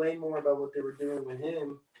explain more about what they were doing with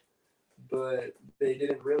him, but they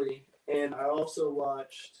didn't really. And I also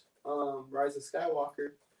watched Rise of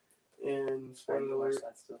Skywalker, and spoiler alert,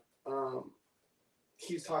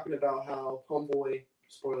 he's talking about how Homeboy,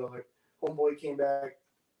 spoiler alert, Homeboy came back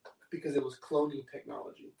because it was cloning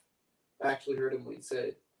technology. I actually heard him when he said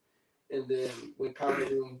it. And then when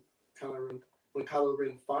Kylo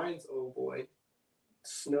Ren finds Old Boy,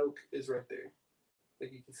 Snoke is right there.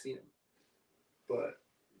 Like you can see him. But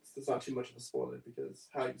it's not too much of a spoiler because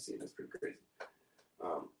how you see him is pretty crazy.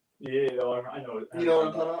 Yeah, I know. You know what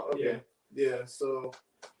I'm talking about? Okay. Yeah, so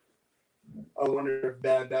I wonder if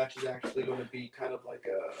Bad Batch is actually going to be kind of like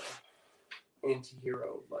a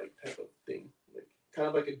anti-hero like type of thing. Like kind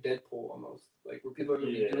of like a Deadpool almost, like where people are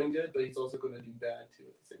going to Yeah. be doing good, but he's also going to do bad too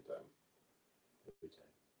at the same time.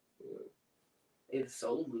 Yeah. Hey, the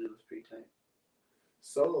Solo movie was pretty tight.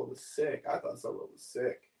 Solo was sick. I thought Solo was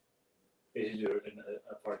sick. They should do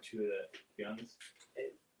a part 2 of that, to be honest.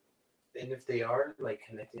 And if they are like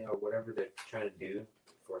connecting or whatever they're trying to do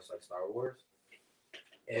for like Star Wars,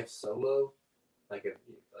 if Solo, like if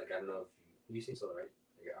like I don't know if you seen Solo, right?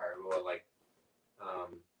 Like, or well, like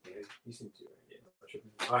yeah, you seen too, right?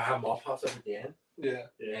 Yeah. Or how Maul pops up at the end, Yeah.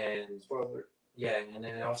 and Spoiler. yeah, and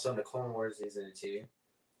then also the Clone Wars is in it too.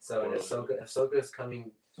 So Oh. if Ahsoka's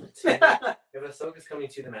coming to if Ahsoka's coming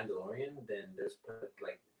to the Mandalorian, then there's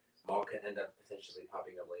like Maul could end up potentially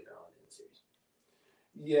popping up later on in the series.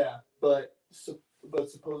 Yeah, but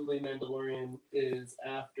supposedly Mandalorian is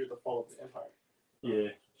after the fall of the Empire,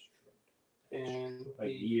 Yeah, and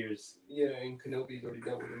like years. and Kenobi's already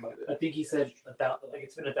dealt with him by I then. think he said like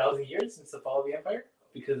it's been 1,000 years since the fall of the Empire,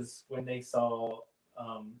 because when they saw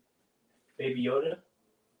Baby Yoda,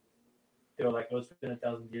 they were like, "Oh, it's been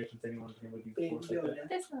 1,000 years since anyone's been with you before." Like that.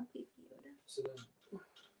 That's not Baby Yoda. So then,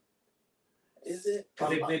 Is it? 'Cause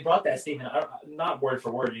they brought that statement, not word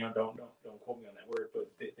for word, don't quote me on that word, but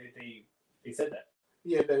they said that.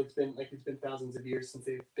 Yeah, that it's been thousands of years since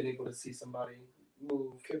they've been able to see somebody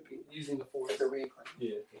move using the Force. It's a reincarnation.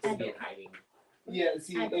 Yeah, it's gonna be in hiding. Yeah,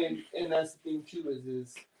 see, and that's the thing too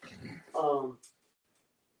is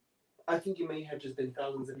I think it may have just been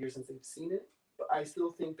thousands of years since they've seen it, but I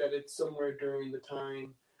still think that it's somewhere during the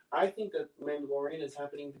time. I think that Mandalorian is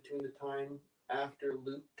happening between the time after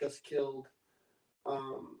Luke just killed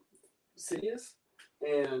Sidious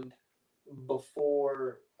and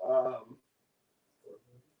before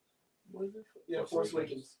what is it? Yeah, Force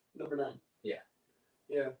Awakens, number 9.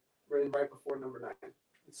 Yeah, right before number 9.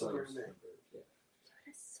 It's somewhere in there.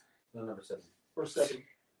 No, number 7. Or 7.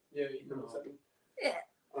 Yeah, number 7. Yeah.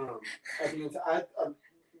 I think it's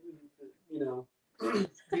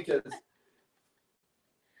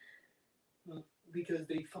because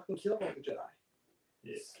they fucking killed all the Jedi.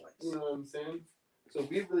 yeah. You know what I'm saying? So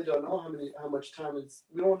we really don't know how much time it's.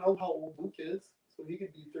 We don't know how old Luke is. So he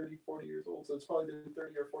could be 30, 40 years old. So it's probably been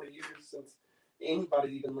 30 or 40 years since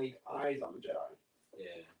anybody's even laid eyes on the Jedi.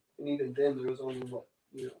 Yeah. And even then, there was only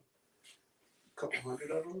a couple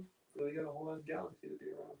hundred of them. So you got a whole other galaxy to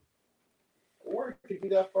be around. Or it could be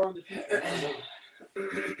that far in the future. I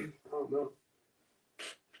don't know.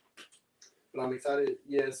 But I'm excited.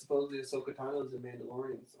 Yeah, supposedly Ahsoka Tano is a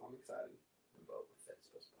Mandalorian, so I'm excited. Boba Fett's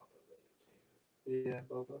supposed to pop up later too. Yeah,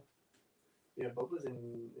 Boba. Yeah, Boba's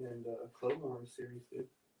in the Clone Wars series, dude.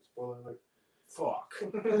 Spoiler alert. Fuck.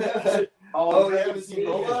 Oh, you haven't seen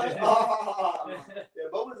Boba? Oh. Yeah,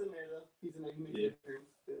 Boba's in there though. He's in there. He makes an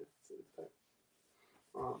appearance. Yeah, so it's tight.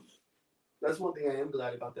 That's one thing I am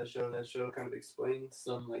glad about that show. That show kind of explains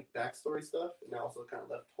some like backstory stuff, and also kind of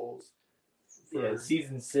left holes. Yeah,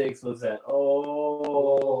 season 6 was that.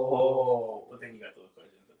 Oh, but then you got those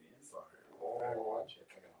questions at the end. Oh.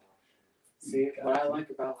 See, what I like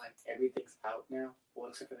about like everything's out now, well,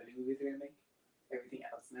 except for the new movies they're gonna make, everything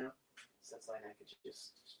else now. So it's like I could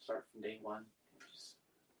just start from day one and just.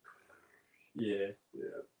 Yeah.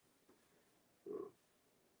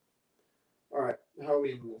 All right, how are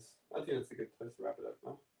we in this? I think that's a good place to wrap it up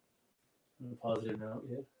now. On a positive note,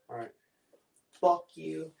 yeah. All right. Fuck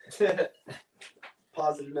you.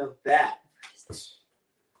 Positive note that.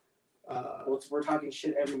 We're talking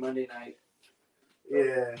shit every Monday night.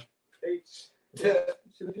 Yeah. Should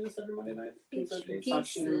we do this every Monday night? Peace,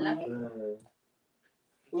 love.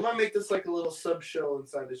 We might make this like a little sub show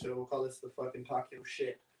inside the show. We'll call this the fucking Talk Your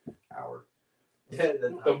Shit hour. Yeah,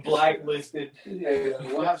 The blacklisted. Yeah,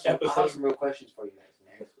 we'll have some real questions for you guys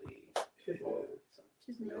next week.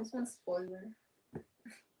 Just name this one spoiler.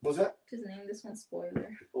 What's that? Just name this one spoiler.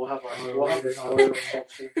 We'll have our spoiler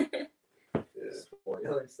section. Yeah.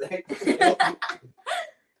 Spoilers.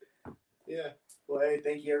 Yeah. Well, hey,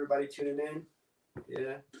 thank you everybody tuning in.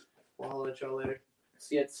 Yeah. We'll let y'all later.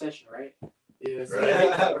 See you at the session, right? Yeah.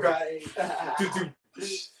 Right.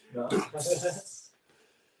 No.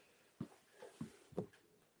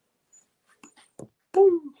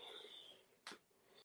 Boom.